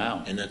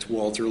 Wow. And that's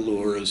Walter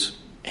Lure's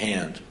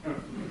hand.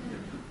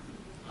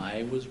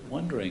 I was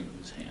wondering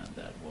whose hand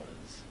that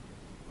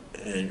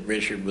was. And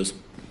Richard was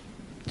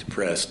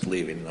depressed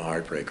leaving the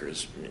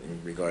Heartbreakers.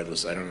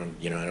 Regardless, I don't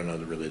know. I don't know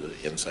really the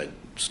inside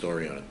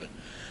story on it, but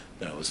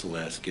that was the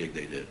last gig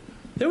they did.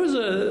 There was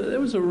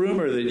a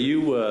rumor that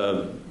you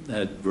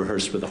had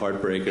rehearsed with the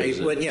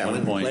Heartbreakers. I went at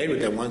one point. played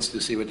with them once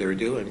to see what they were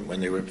doing when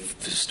they were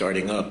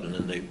starting up, and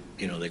then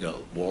they got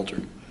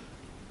Walter.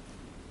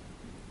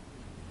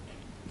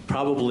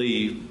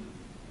 Probably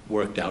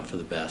worked out for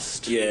the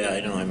best. Yeah,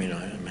 I know. I mean,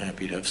 I'm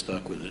happy to have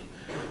stuck with it.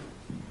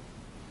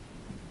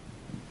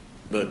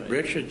 But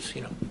Richard's,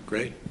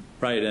 great.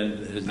 Right,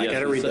 and I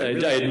gotta read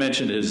that. I had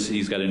mentioned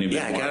he's got a new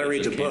memoir. Yeah, I got to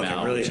read the book.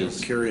 I'm really I'm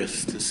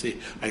curious to see.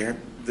 I heard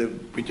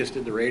we just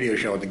did the radio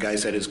show, and the guy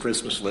said his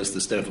Christmas list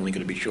is definitely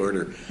going to be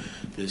shorter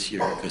this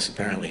year because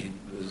apparently he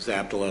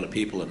zapped a lot of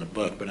people in the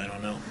book, but I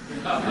don't know.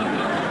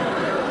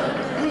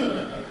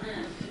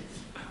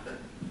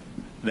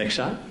 Next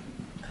shot.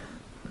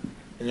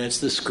 And that's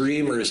the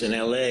Screamers in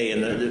L.A.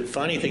 And the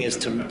funny thing is,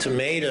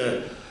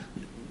 Tomato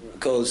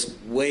goes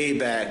way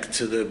back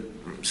to the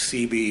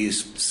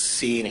CB's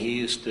scene. He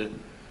used to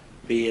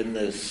be in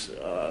this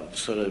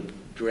sort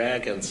of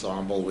drag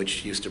ensemble,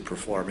 which used to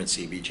perform at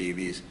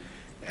CBGB's.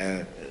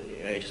 And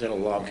I just had a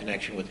long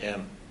connection with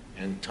him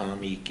and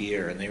Tommy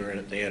Gear, and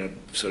they had a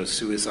sort of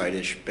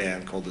suicide-ish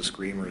band called the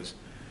Screamers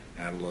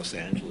out of Los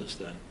Angeles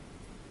then.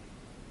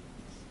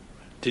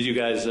 Did you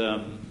guys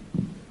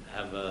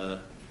have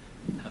a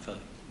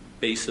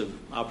base of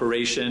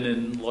operation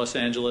in Los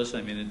Angeles?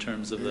 I mean, in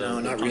terms of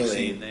the not punk really.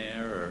 scene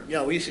there? Or?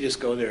 Yeah, we used to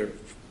just go there,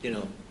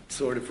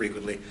 sort of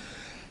frequently.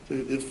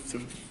 The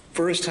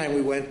first time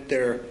we went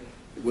there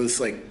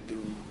was like,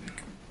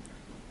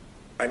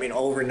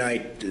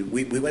 overnight.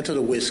 We went to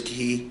the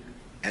Whiskey,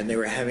 and they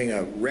were having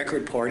a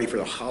record party for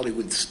the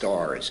Hollywood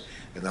Stars.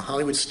 And the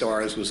Hollywood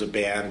Stars was a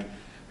band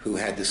who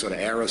had this sort of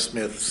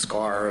Aerosmith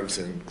scarves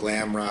and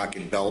glam rock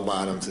and bell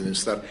bottoms and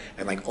stuff.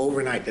 And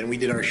overnight, then we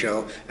did our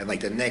show, and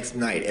the next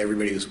night,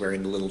 everybody was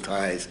wearing the little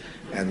ties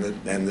and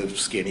the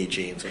skinny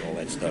jeans and all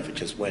that stuff. It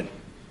just went.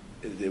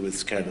 It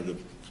was kind of the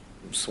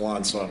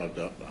swan song of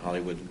the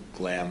Hollywood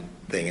glam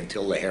thing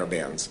until the hair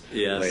bands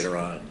later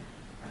on.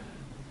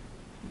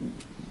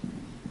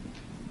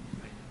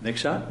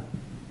 Next shot.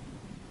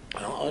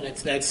 Oh,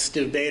 that's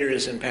Steve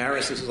Bader's in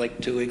Paris. This is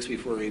 2 weeks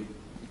before he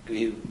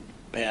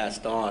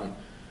passed on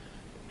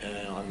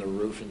the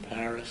roof in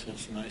Paris.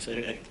 That's nice.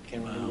 I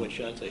can't remember what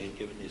shots I had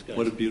given these guys.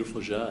 What a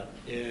beautiful shot.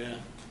 Yeah,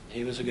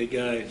 he was a good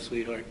guy,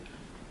 sweetheart.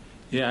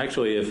 Yeah,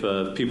 actually, if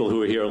people who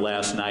were here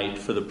last night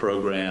for the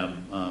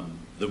program,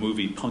 the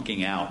movie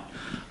Punking Out,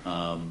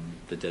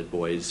 the Dead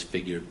Boys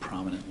figured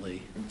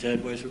prominently. The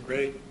Dead Boys were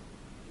great.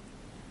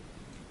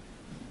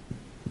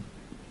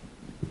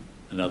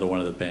 Another one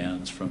of the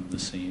bands from the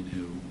scene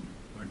who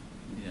were,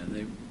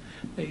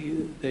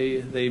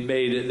 they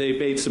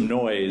made some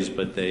noise,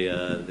 but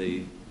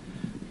they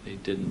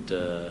didn't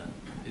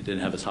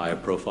have as high a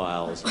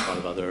profile as a lot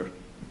of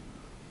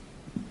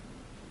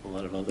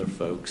other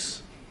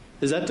folks.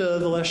 Is that the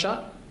last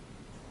shot?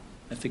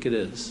 I think it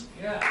is.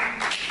 Yeah.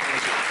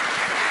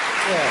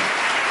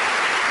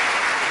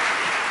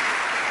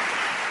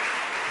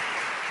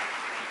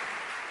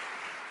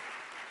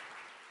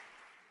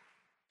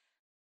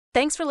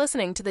 Thanks for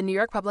listening to the New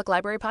York Public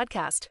Library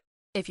podcast.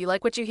 If you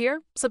like what you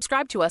hear,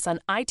 subscribe to us on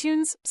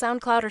iTunes,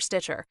 SoundCloud, or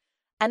Stitcher.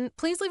 And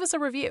please leave us a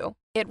review.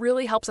 It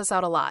really helps us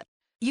out a lot.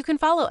 You can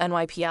follow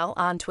NYPL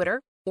on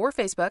Twitter or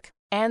Facebook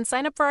and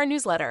sign up for our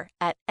newsletter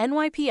at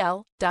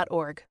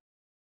nypl.org.